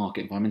and from a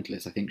market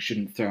environmentalist, I think,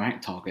 shouldn't throw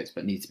out targets,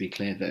 but need to be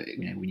clear that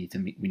we need to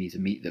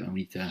meet them, and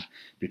we need to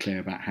be clear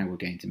about how we're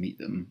going to meet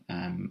them,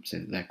 so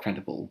that they're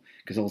credible.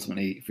 Because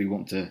ultimately, if we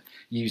want to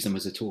use them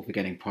as a tool for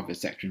getting private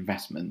sector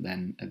investment,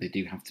 then the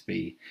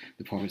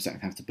private sector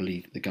have to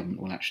believe that the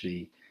government will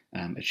actually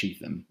achieve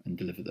them and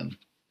deliver them.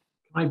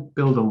 Can I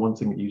build on one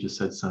thing that you just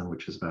said, Sam,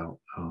 which is about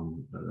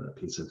a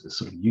piece of the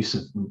sort of use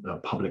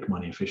of public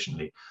money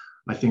efficiently?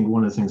 I think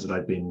one of the things that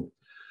I've been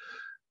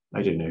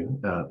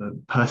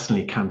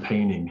personally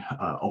campaigning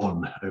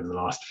on over the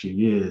last few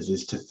years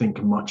is to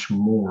think much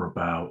more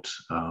about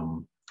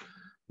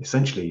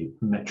essentially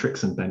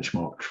metrics and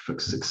benchmarks for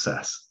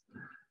success.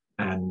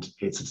 And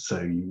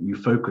you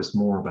focus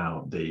more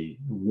about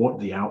what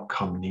the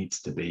outcome needs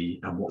to be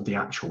and what the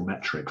actual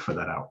metric for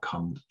that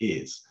outcome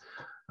is.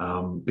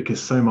 Because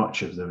so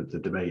much of the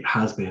debate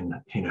has been,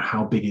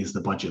 how big is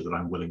the budget that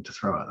I'm willing to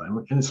throw at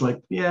them? And it's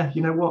like, yeah,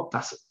 you know what,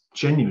 that's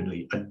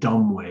genuinely a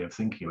dumb way of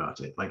thinking about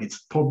it. Like,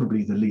 it's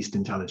probably the least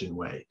intelligent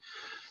way.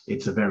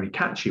 It's a very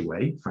catchy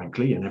way,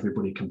 frankly, and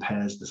everybody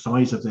compares the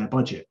size of their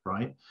budget,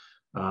 right?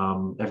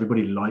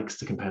 Everybody likes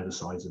to compare the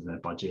size of their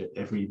budget.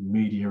 Every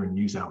media and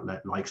news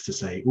outlet likes to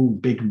say, oh,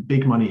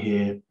 big money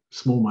here,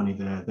 small money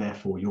there,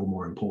 therefore you're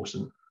more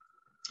important.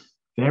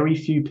 Very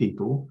few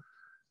people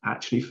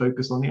actually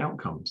focus on the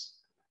outcomes.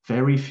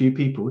 Very few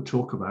people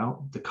talk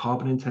about the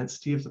carbon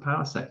intensity of the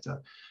power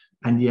sector.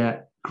 And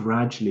yet,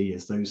 gradually,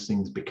 as those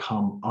things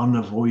become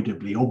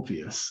unavoidably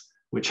obvious,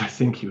 which I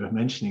think you were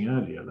mentioning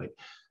earlier. Like,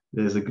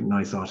 there's a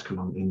nice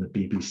article in the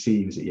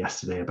BBC, was it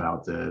yesterday,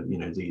 about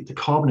the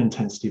carbon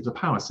intensity of the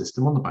power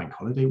system on the bank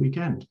holiday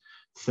weekend.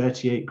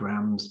 38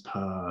 grams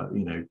per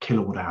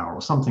kilowatt hour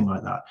or something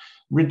like that.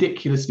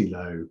 Ridiculously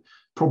low,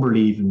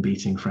 probably even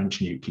beating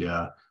French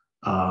nuclear.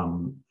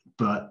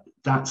 But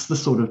that's the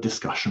sort of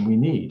discussion we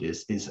need,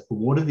 is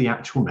what are the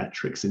actual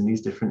metrics in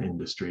these different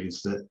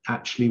industries that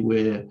actually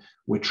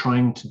we're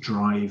trying to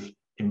drive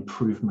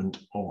improvement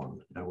on,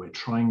 we're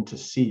trying to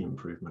see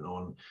improvement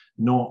on,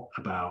 not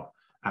about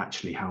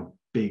actually how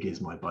big is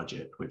my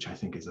budget, which I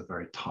think is a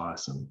very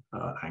tiresome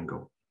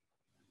angle.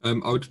 I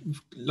would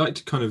like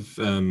to kind of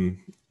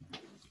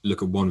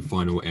look at one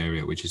final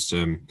area, which is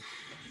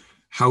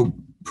how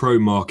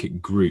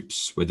pro-market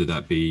groups, whether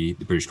that be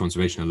the British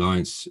Conservation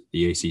Alliance,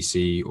 the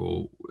ACC,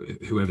 or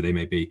whoever they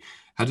may be,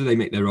 how do they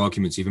make their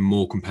arguments even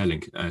more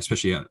compelling,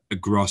 especially at a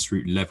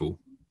grassroots level?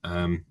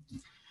 I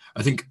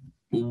think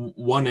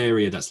one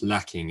area that's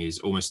lacking is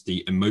almost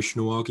the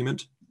emotional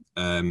argument,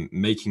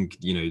 making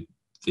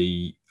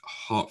the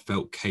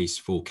heartfelt case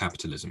for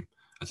capitalism.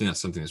 I think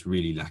that's something that's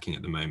really lacking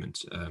at the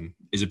moment.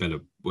 Isabella,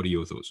 what are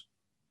your thoughts?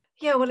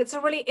 Yeah, well, it's a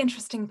really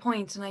interesting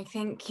point, and I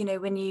think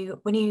when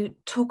you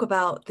talk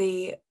about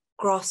the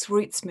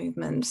grassroots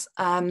movement,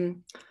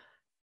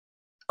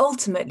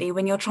 ultimately,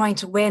 when you're trying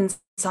to win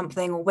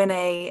something or win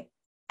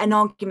an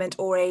argument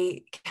or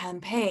a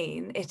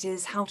campaign, it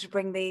is how to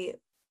bring the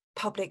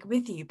public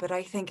with you. But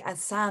I think,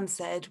 as Sam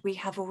said, we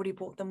have already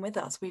brought them with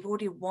us. We've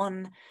already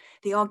won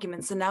the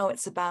arguments, and now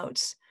it's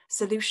about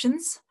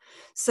solutions.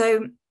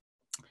 So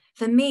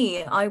for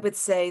me, I would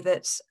say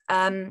that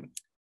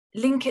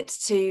link it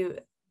to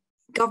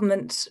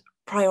government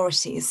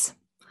priorities.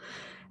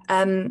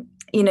 Do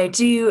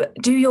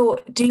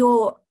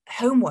your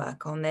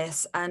homework on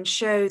this and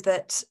show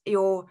that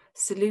your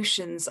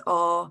solutions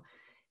are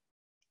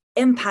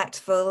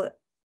impactful,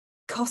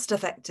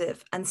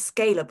 cost-effective, and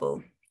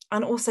scalable.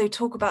 And also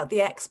talk about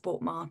the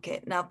export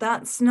market. Now,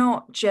 that's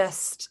not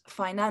just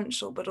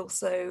financial, but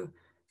also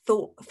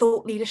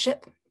thought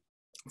leadership.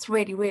 It's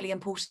really, really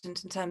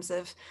important in terms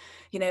of,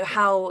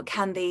 how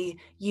can the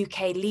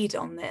UK lead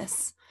on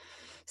this?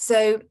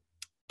 So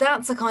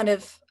that's a kind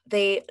of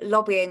the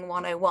lobbying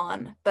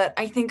 101. But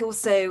I think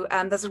also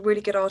there's a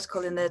really good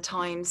article in the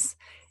Times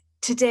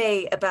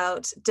today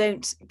about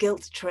don't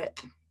guilt trip.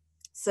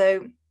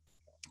 So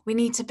we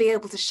need to be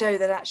able to show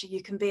that actually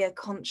you can be a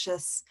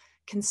conscious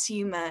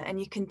consumer and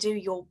you can do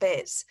your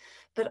bit,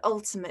 but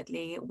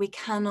ultimately we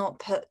cannot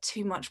put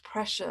too much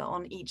pressure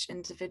on each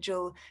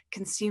individual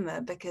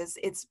consumer because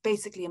it's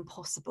basically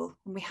impossible,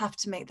 and we have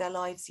to make their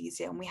lives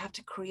easier, and we have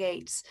to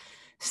create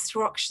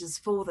structures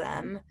for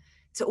them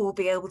to all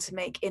be able to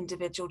make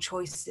individual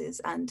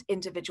choices and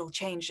individual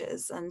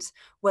changes. And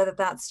whether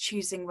that's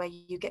choosing where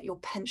you get your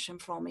pension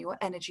from or your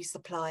energy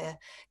supplier,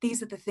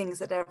 these are the things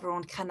that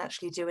everyone can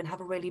actually do and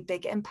have a really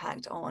big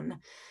impact on.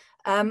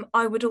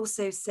 I would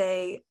also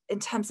say, in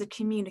terms of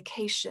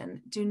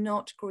communication, do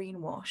not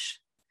greenwash,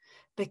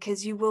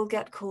 because you will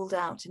get called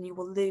out and you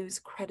will lose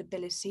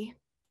credibility.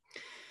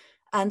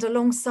 And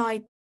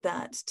alongside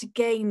that, to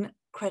gain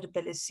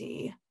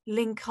credibility,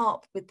 link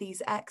up with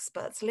these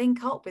experts,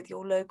 link up with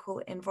your local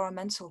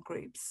environmental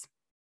groups.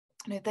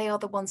 They are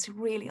the ones who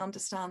really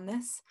understand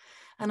this.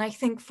 And I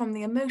think from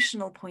the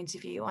emotional point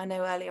of view, I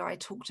know earlier I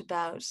talked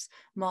about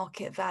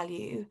market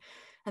value.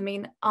 I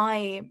mean,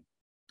 I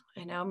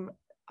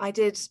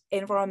did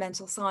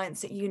environmental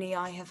science at uni.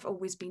 I have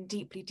always been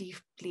deeply,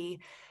 deeply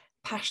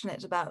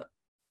passionate about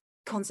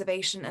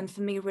conservation. And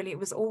for me, really, it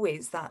was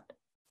always that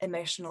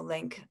emotional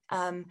link.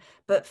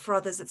 But for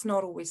others, it's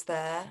not always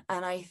there.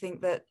 And I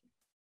think that,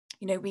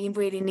 we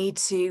really need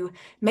to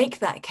make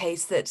that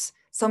case that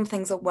some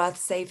things are worth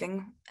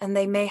saving and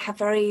they may have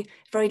very,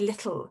 very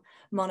little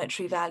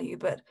monetary value,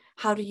 but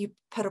how do you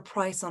put a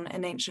price on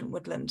an ancient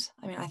woodland?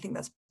 I mean, I think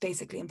that's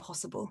basically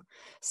impossible.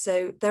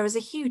 So there is a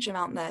huge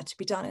amount there to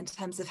be done in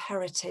terms of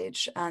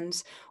heritage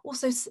and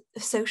also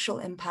social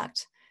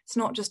impact. It's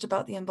not just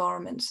about the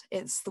environment,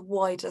 it's the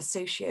wider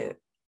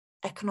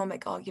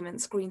socio-economic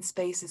arguments, green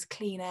spaces,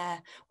 clean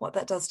air, what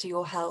that does to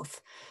your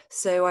health.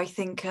 So I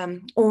think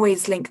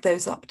always link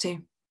those up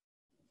too.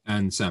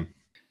 And Sam?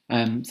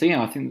 So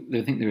yeah, I think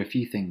there are a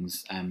few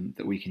things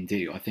that we can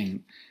do. I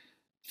think,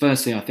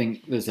 firstly, I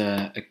think there's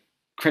a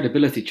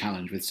credibility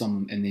challenge with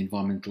some in the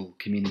environmental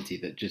community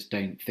that just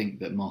don't think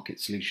that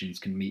market solutions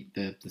can meet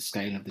the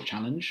scale of the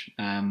challenge.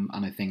 And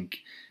I think,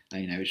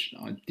 I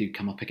do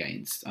come up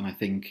against. And I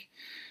think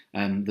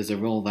there's a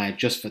role there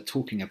just for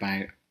talking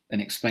about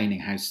and explaining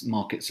how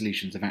market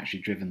solutions have actually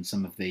driven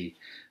some of the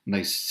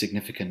most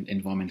significant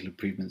environmental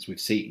improvements we've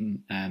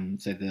seen.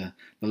 So the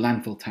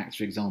landfill tax,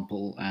 for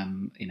example,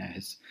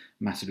 has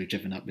massively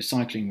driven up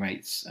recycling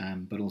rates,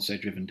 but also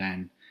driven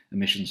down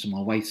emissions from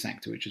our waste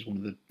sector, which is one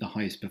of the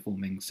highest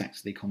performing sectors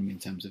of the economy in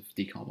terms of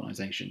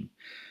decarbonisation.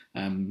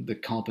 The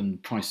carbon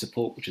price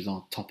support, which is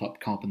our top-up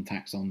carbon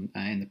tax on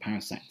in the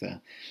power sector,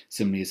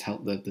 similarly has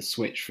helped the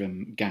switch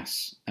from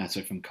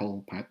from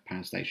coal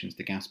power stations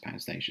to gas power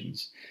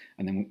stations.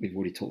 And then we've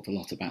already talked a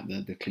lot about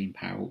the clean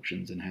power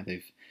auctions and how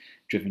they've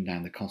driven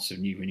down the costs of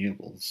new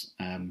renewables.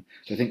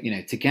 So I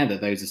think, together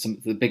those are some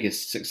of the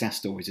biggest success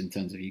stories in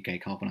terms of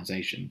UK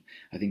carbonisation.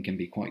 I think can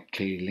be quite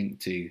clearly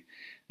linked to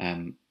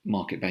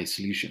market-based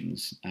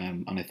solutions.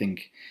 And I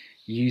think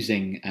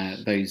using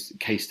those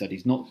case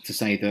studies, not to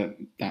say that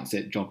that's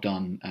it, job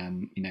done,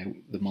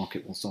 the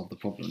market will solve the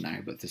problem now,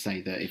 but to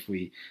say that if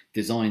we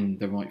design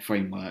the right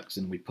frameworks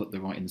and we put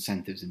the right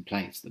incentives in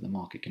place that the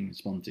market can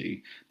respond to,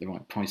 the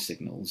right price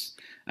signals,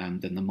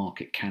 then the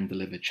market can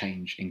deliver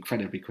change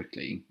incredibly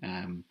quickly,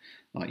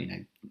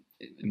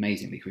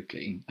 amazingly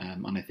quickly.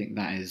 And I think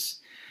that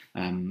is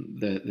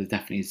there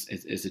definitely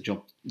is a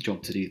job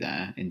to do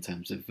there in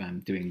terms of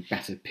doing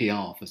better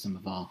PR for some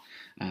of our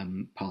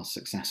past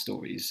success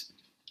stories.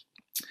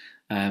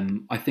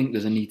 I think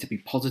there's a need to be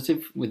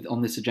positive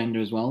on this agenda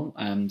as well.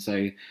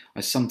 So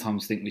I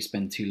sometimes think we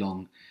spend too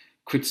long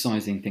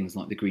criticising things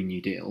like the Green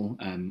New Deal,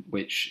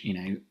 which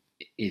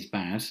is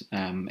bad.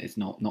 It's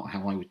not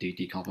how I would do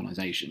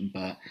decarbonisation,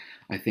 but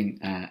I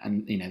think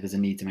there's a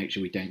need to make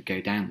sure we don't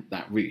go down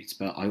that route.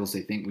 But I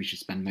also think we should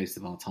spend most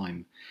of our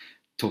time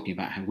talking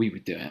about how we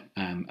would do it,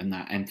 and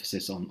that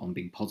emphasis on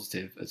being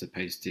positive as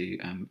opposed to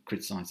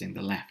criticising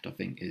the left, I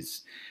think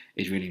is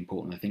really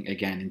important. I think,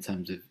 again, in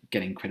terms of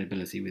getting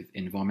credibility with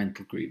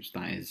environmental groups,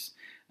 that is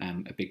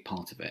a big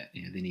part of it.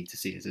 They need to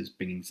see us as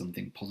bringing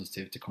something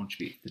positive to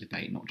contribute to the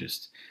debate, not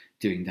just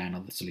doing down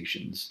other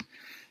solutions.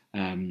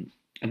 And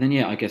then,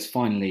 I guess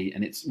finally,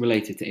 and it's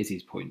related to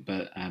Izzy's point,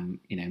 but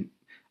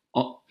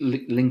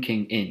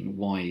linking in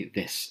why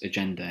this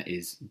agenda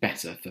is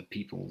better for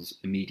people's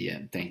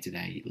immediate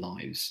day-to-day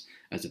lives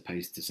as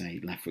opposed to, say,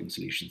 left-wing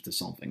solutions to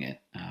solving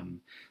it.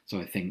 So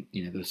I think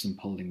there was some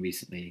polling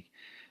recently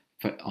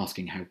for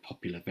asking how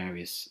popular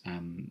various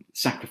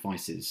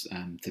sacrifices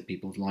to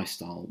people's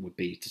lifestyle would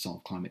be to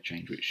solve climate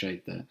change, which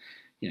showed that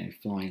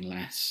flying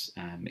less,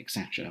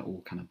 etc.,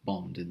 all kind of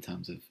bombed in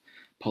terms of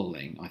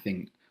polling. I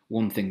think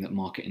one thing that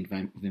market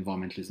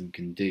environmentalism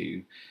can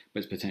do,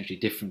 but it's potentially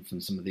different from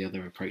some of the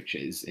other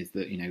approaches, is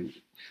that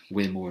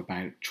we're more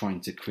about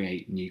trying to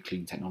create new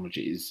clean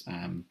technologies.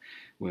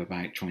 We're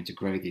about trying to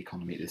grow the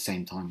economy at the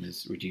same time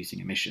as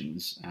reducing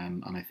emissions.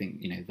 And I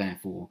think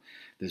therefore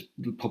there's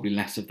probably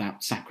less of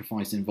that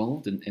sacrifice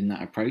involved in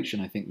that approach.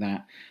 And I think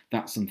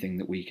that's something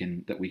that we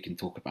can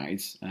talk about.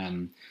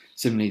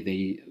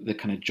 Similarly, the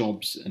kind of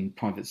jobs and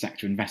private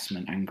sector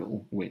investment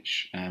angle,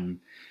 which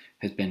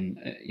has been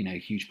a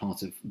huge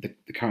part of the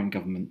current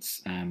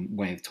government's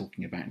way of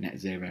talking about net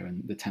zero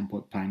and the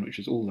 10-point plan, which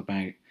is all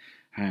about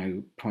how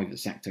private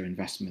sector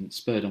investment,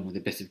 spurred on with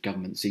a bit of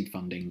government seed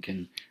funding,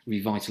 can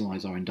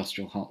revitalise our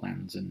industrial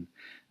heartlands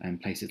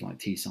and places like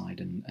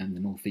Teesside and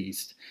the North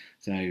East.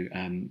 So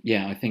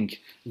I think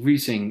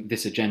rooting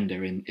this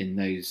agenda in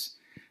those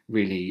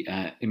really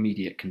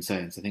immediate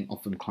concerns. I think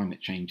often climate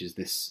change is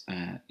this,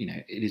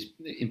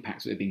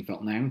 impacts that are being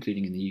felt now,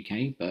 including in the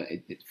UK, but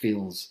it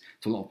feels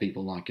to a lot of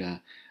people like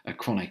a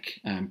chronic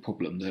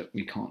problem that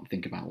we can't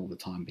think about all the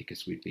time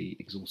because we'd be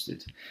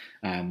exhausted.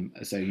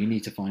 So you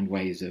need to find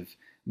ways of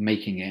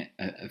making it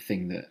a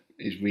thing that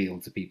is real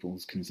to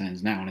people's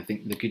concerns now. And I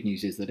think the good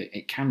news is that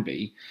it can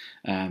be.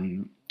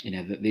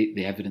 That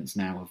the evidence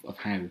now of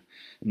how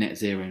net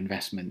zero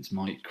investments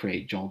might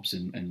create jobs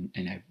and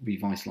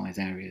revitalise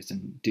areas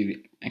and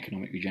do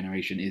economic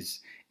regeneration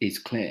is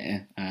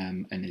clear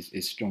and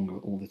is stronger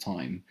all the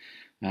time.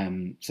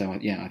 So I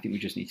think we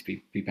just need to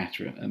be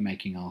better at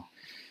making our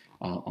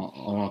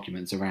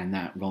arguments around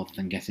that, rather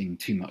than getting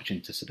too much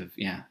into sort of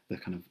the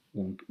kind of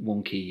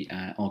wonky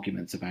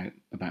arguments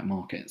about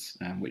markets,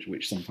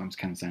 which sometimes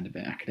can sound a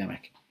bit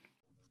academic.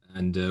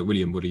 And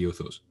William, what are your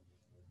thoughts?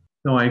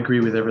 No, I agree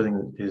with everything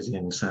that Izzy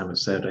and Sam have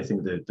said. I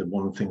think that the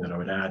one thing that I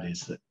would add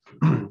is that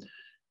we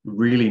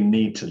really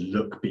need to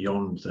look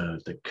beyond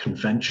the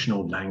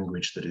conventional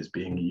language that is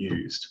being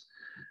used.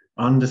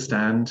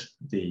 Understand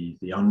the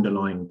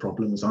underlying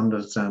problems,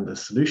 understand the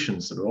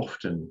solutions that are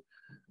often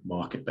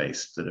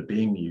market-based, that are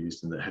being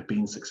used and that have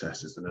been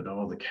successes and that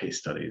are the case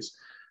studies.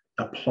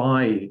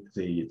 Apply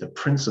the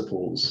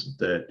principles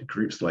that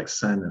groups like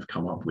SEN have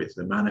come up with.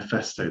 The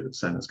manifesto that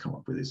SEN has come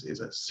up with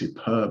is a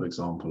superb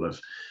example of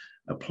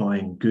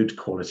applying good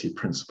quality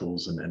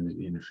principles, and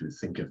if you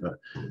think of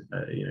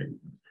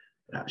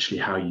actually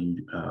how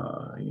you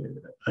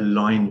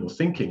align your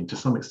thinking to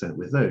some extent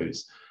with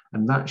those,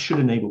 and that should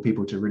enable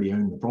people to really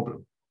own the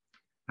problem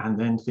and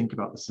then think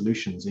about the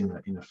solutions in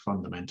a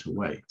fundamental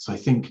way. So I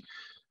think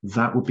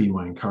that would be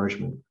my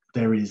encouragement.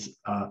 There is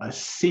a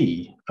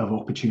sea of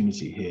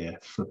opportunity here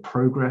for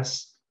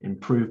progress,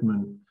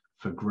 improvement,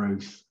 for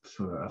growth,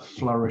 for a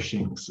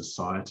flourishing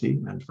society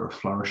and for a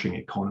flourishing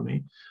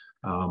economy.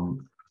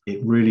 It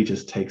really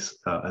just takes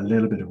a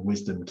little bit of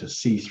wisdom to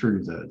see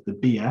through the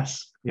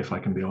BS, if I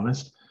can be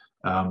honest,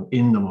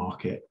 in the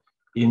market,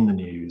 in the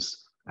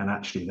news, and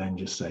actually then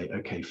just say,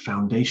 okay,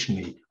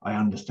 foundationally, I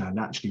understand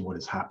actually what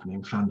is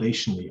happening.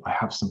 Foundationally, I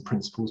have some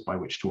principles by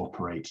which to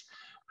operate,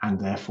 and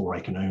therefore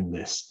I can own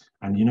this.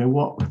 And you know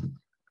what?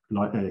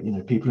 Like,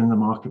 people in the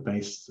market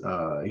base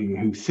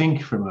who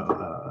think from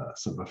a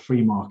sort of a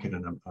free market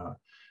and a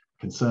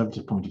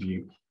conservative point of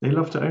view, they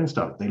love to own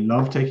stuff. They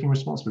love taking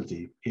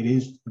responsibility.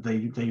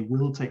 They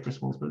will take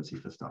responsibility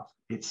for stuff.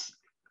 It's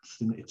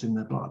in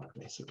their blood,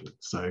 basically.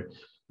 So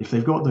if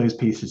they've got those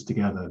pieces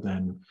together,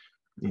 then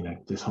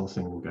this whole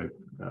thing will go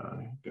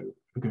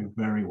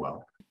very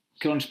well.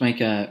 Can I just make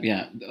a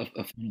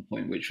final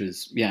point, which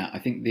was, I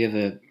think the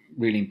other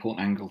really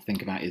important angle to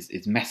think about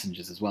is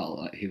messengers as well,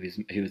 like who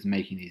is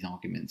making these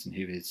arguments and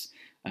who is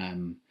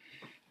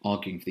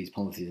arguing for these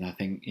policies. And I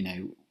think,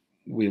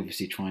 we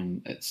obviously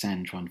at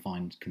SEN try and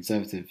find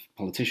conservative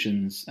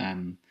politicians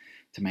to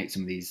make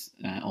some of these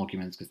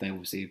arguments, because they're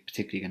obviously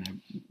particularly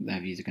their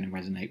views are going to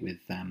resonate with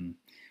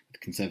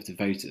conservative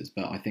voters.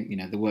 But I think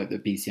the work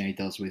that BCA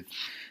does with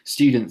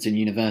students in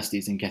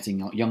universities and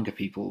getting younger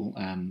people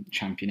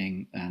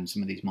championing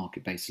some of these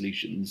market-based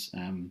solutions,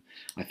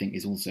 I think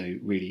is also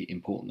really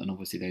important. And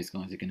obviously those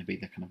guys are going to be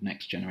the kind of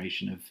next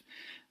generation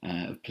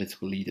of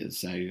political leaders.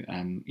 So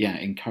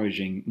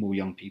encouraging more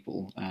young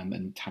people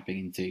and tapping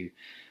into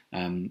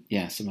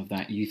some of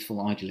that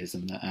youthful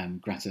idealism that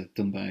Greta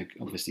Thunberg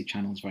obviously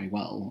channels very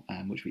well,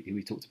 which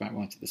we talked about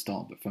right at the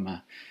start, but from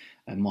a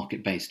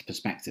market-based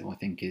perspective, I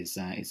think is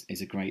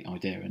a great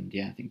idea. And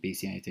I think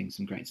BCA are doing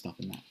some great stuff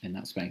in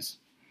that space.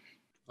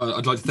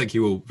 I'd like to thank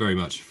you all very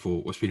much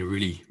for what's been a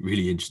really,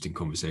 really interesting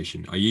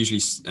conversation. I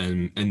usually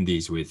end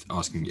these with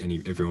asking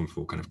everyone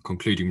for kind of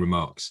concluding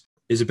remarks.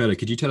 Isabella,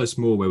 could you tell us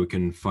more where we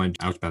can find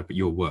out about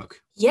your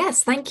work?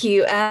 Yes, thank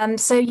you.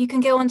 So you can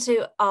go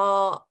onto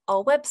our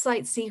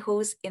website,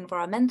 Seahorse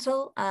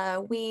Environmental.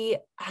 We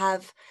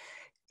have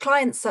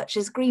clients such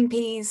as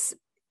Greenpeace,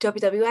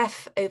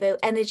 WWF, OVO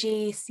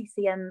Energy,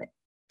 CCM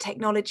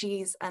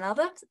Technologies, and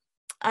others.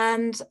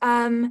 And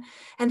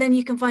then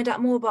you can find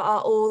out more about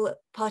our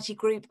all-party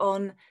group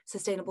on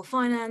sustainable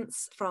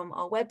finance from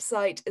our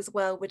website as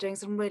well. We're doing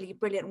some really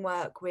brilliant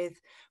work with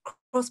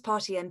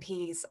cross-party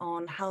MPs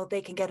on how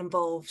they can get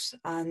involved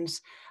and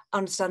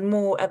understand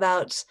more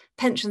about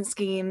pension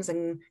schemes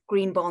and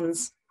green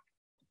bonds.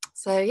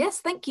 So yes,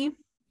 thank you.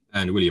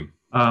 And William.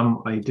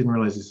 I didn't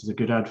realize this is a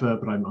good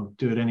advert, but I'll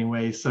do it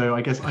anyway. So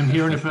I guess I'm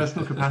here in a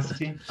personal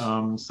capacity.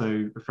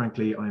 So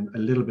frankly, I'm a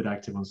little bit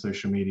active on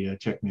social media.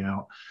 Check me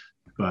out.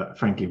 But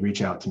frankly,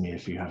 reach out to me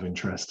if you have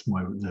interest.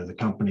 The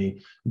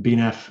company,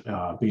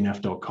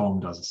 bnf.com,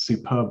 does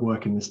superb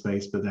work in this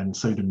space, but then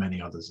so do many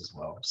others as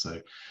well.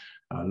 So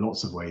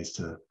lots of ways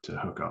to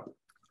hook up.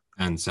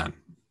 And Sam.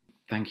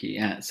 Thank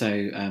you.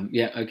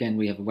 Again,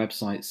 we have a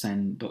website,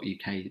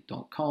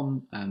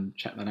 sen.uk.com.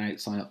 Check that out.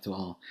 Sign up to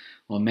our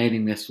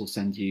mailing list. We'll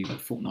send you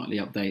fortnightly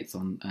updates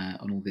on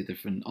all the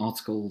different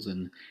articles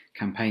and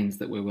campaigns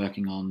that we're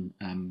working on.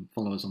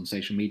 Follow us on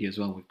social media as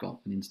well. We've got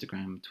an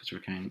Instagram, Twitter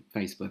account,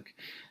 Facebook.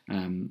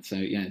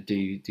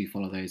 Do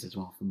follow those as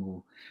well for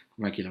more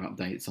regular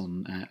updates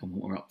on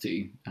what we're up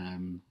to.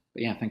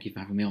 Thank you for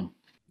having me on.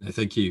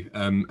 Thank you.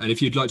 And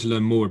if you'd like to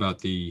learn more about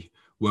the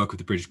work of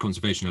the British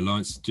Conservation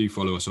Alliance, do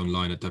follow us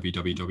online at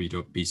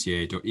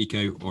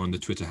www.bca.eco or on the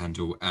Twitter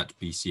handle at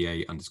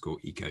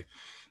 @bca_eco.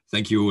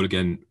 Thank you all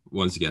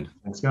once again.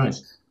 Thanks,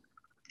 guys.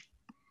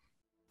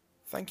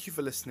 Thank you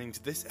for listening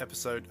to this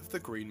episode of The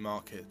Green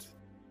Market.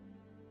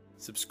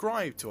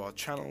 Subscribe to our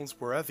channels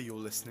wherever you're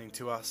listening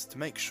to us to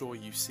make sure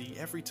you see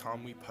every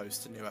time we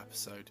post a new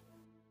episode.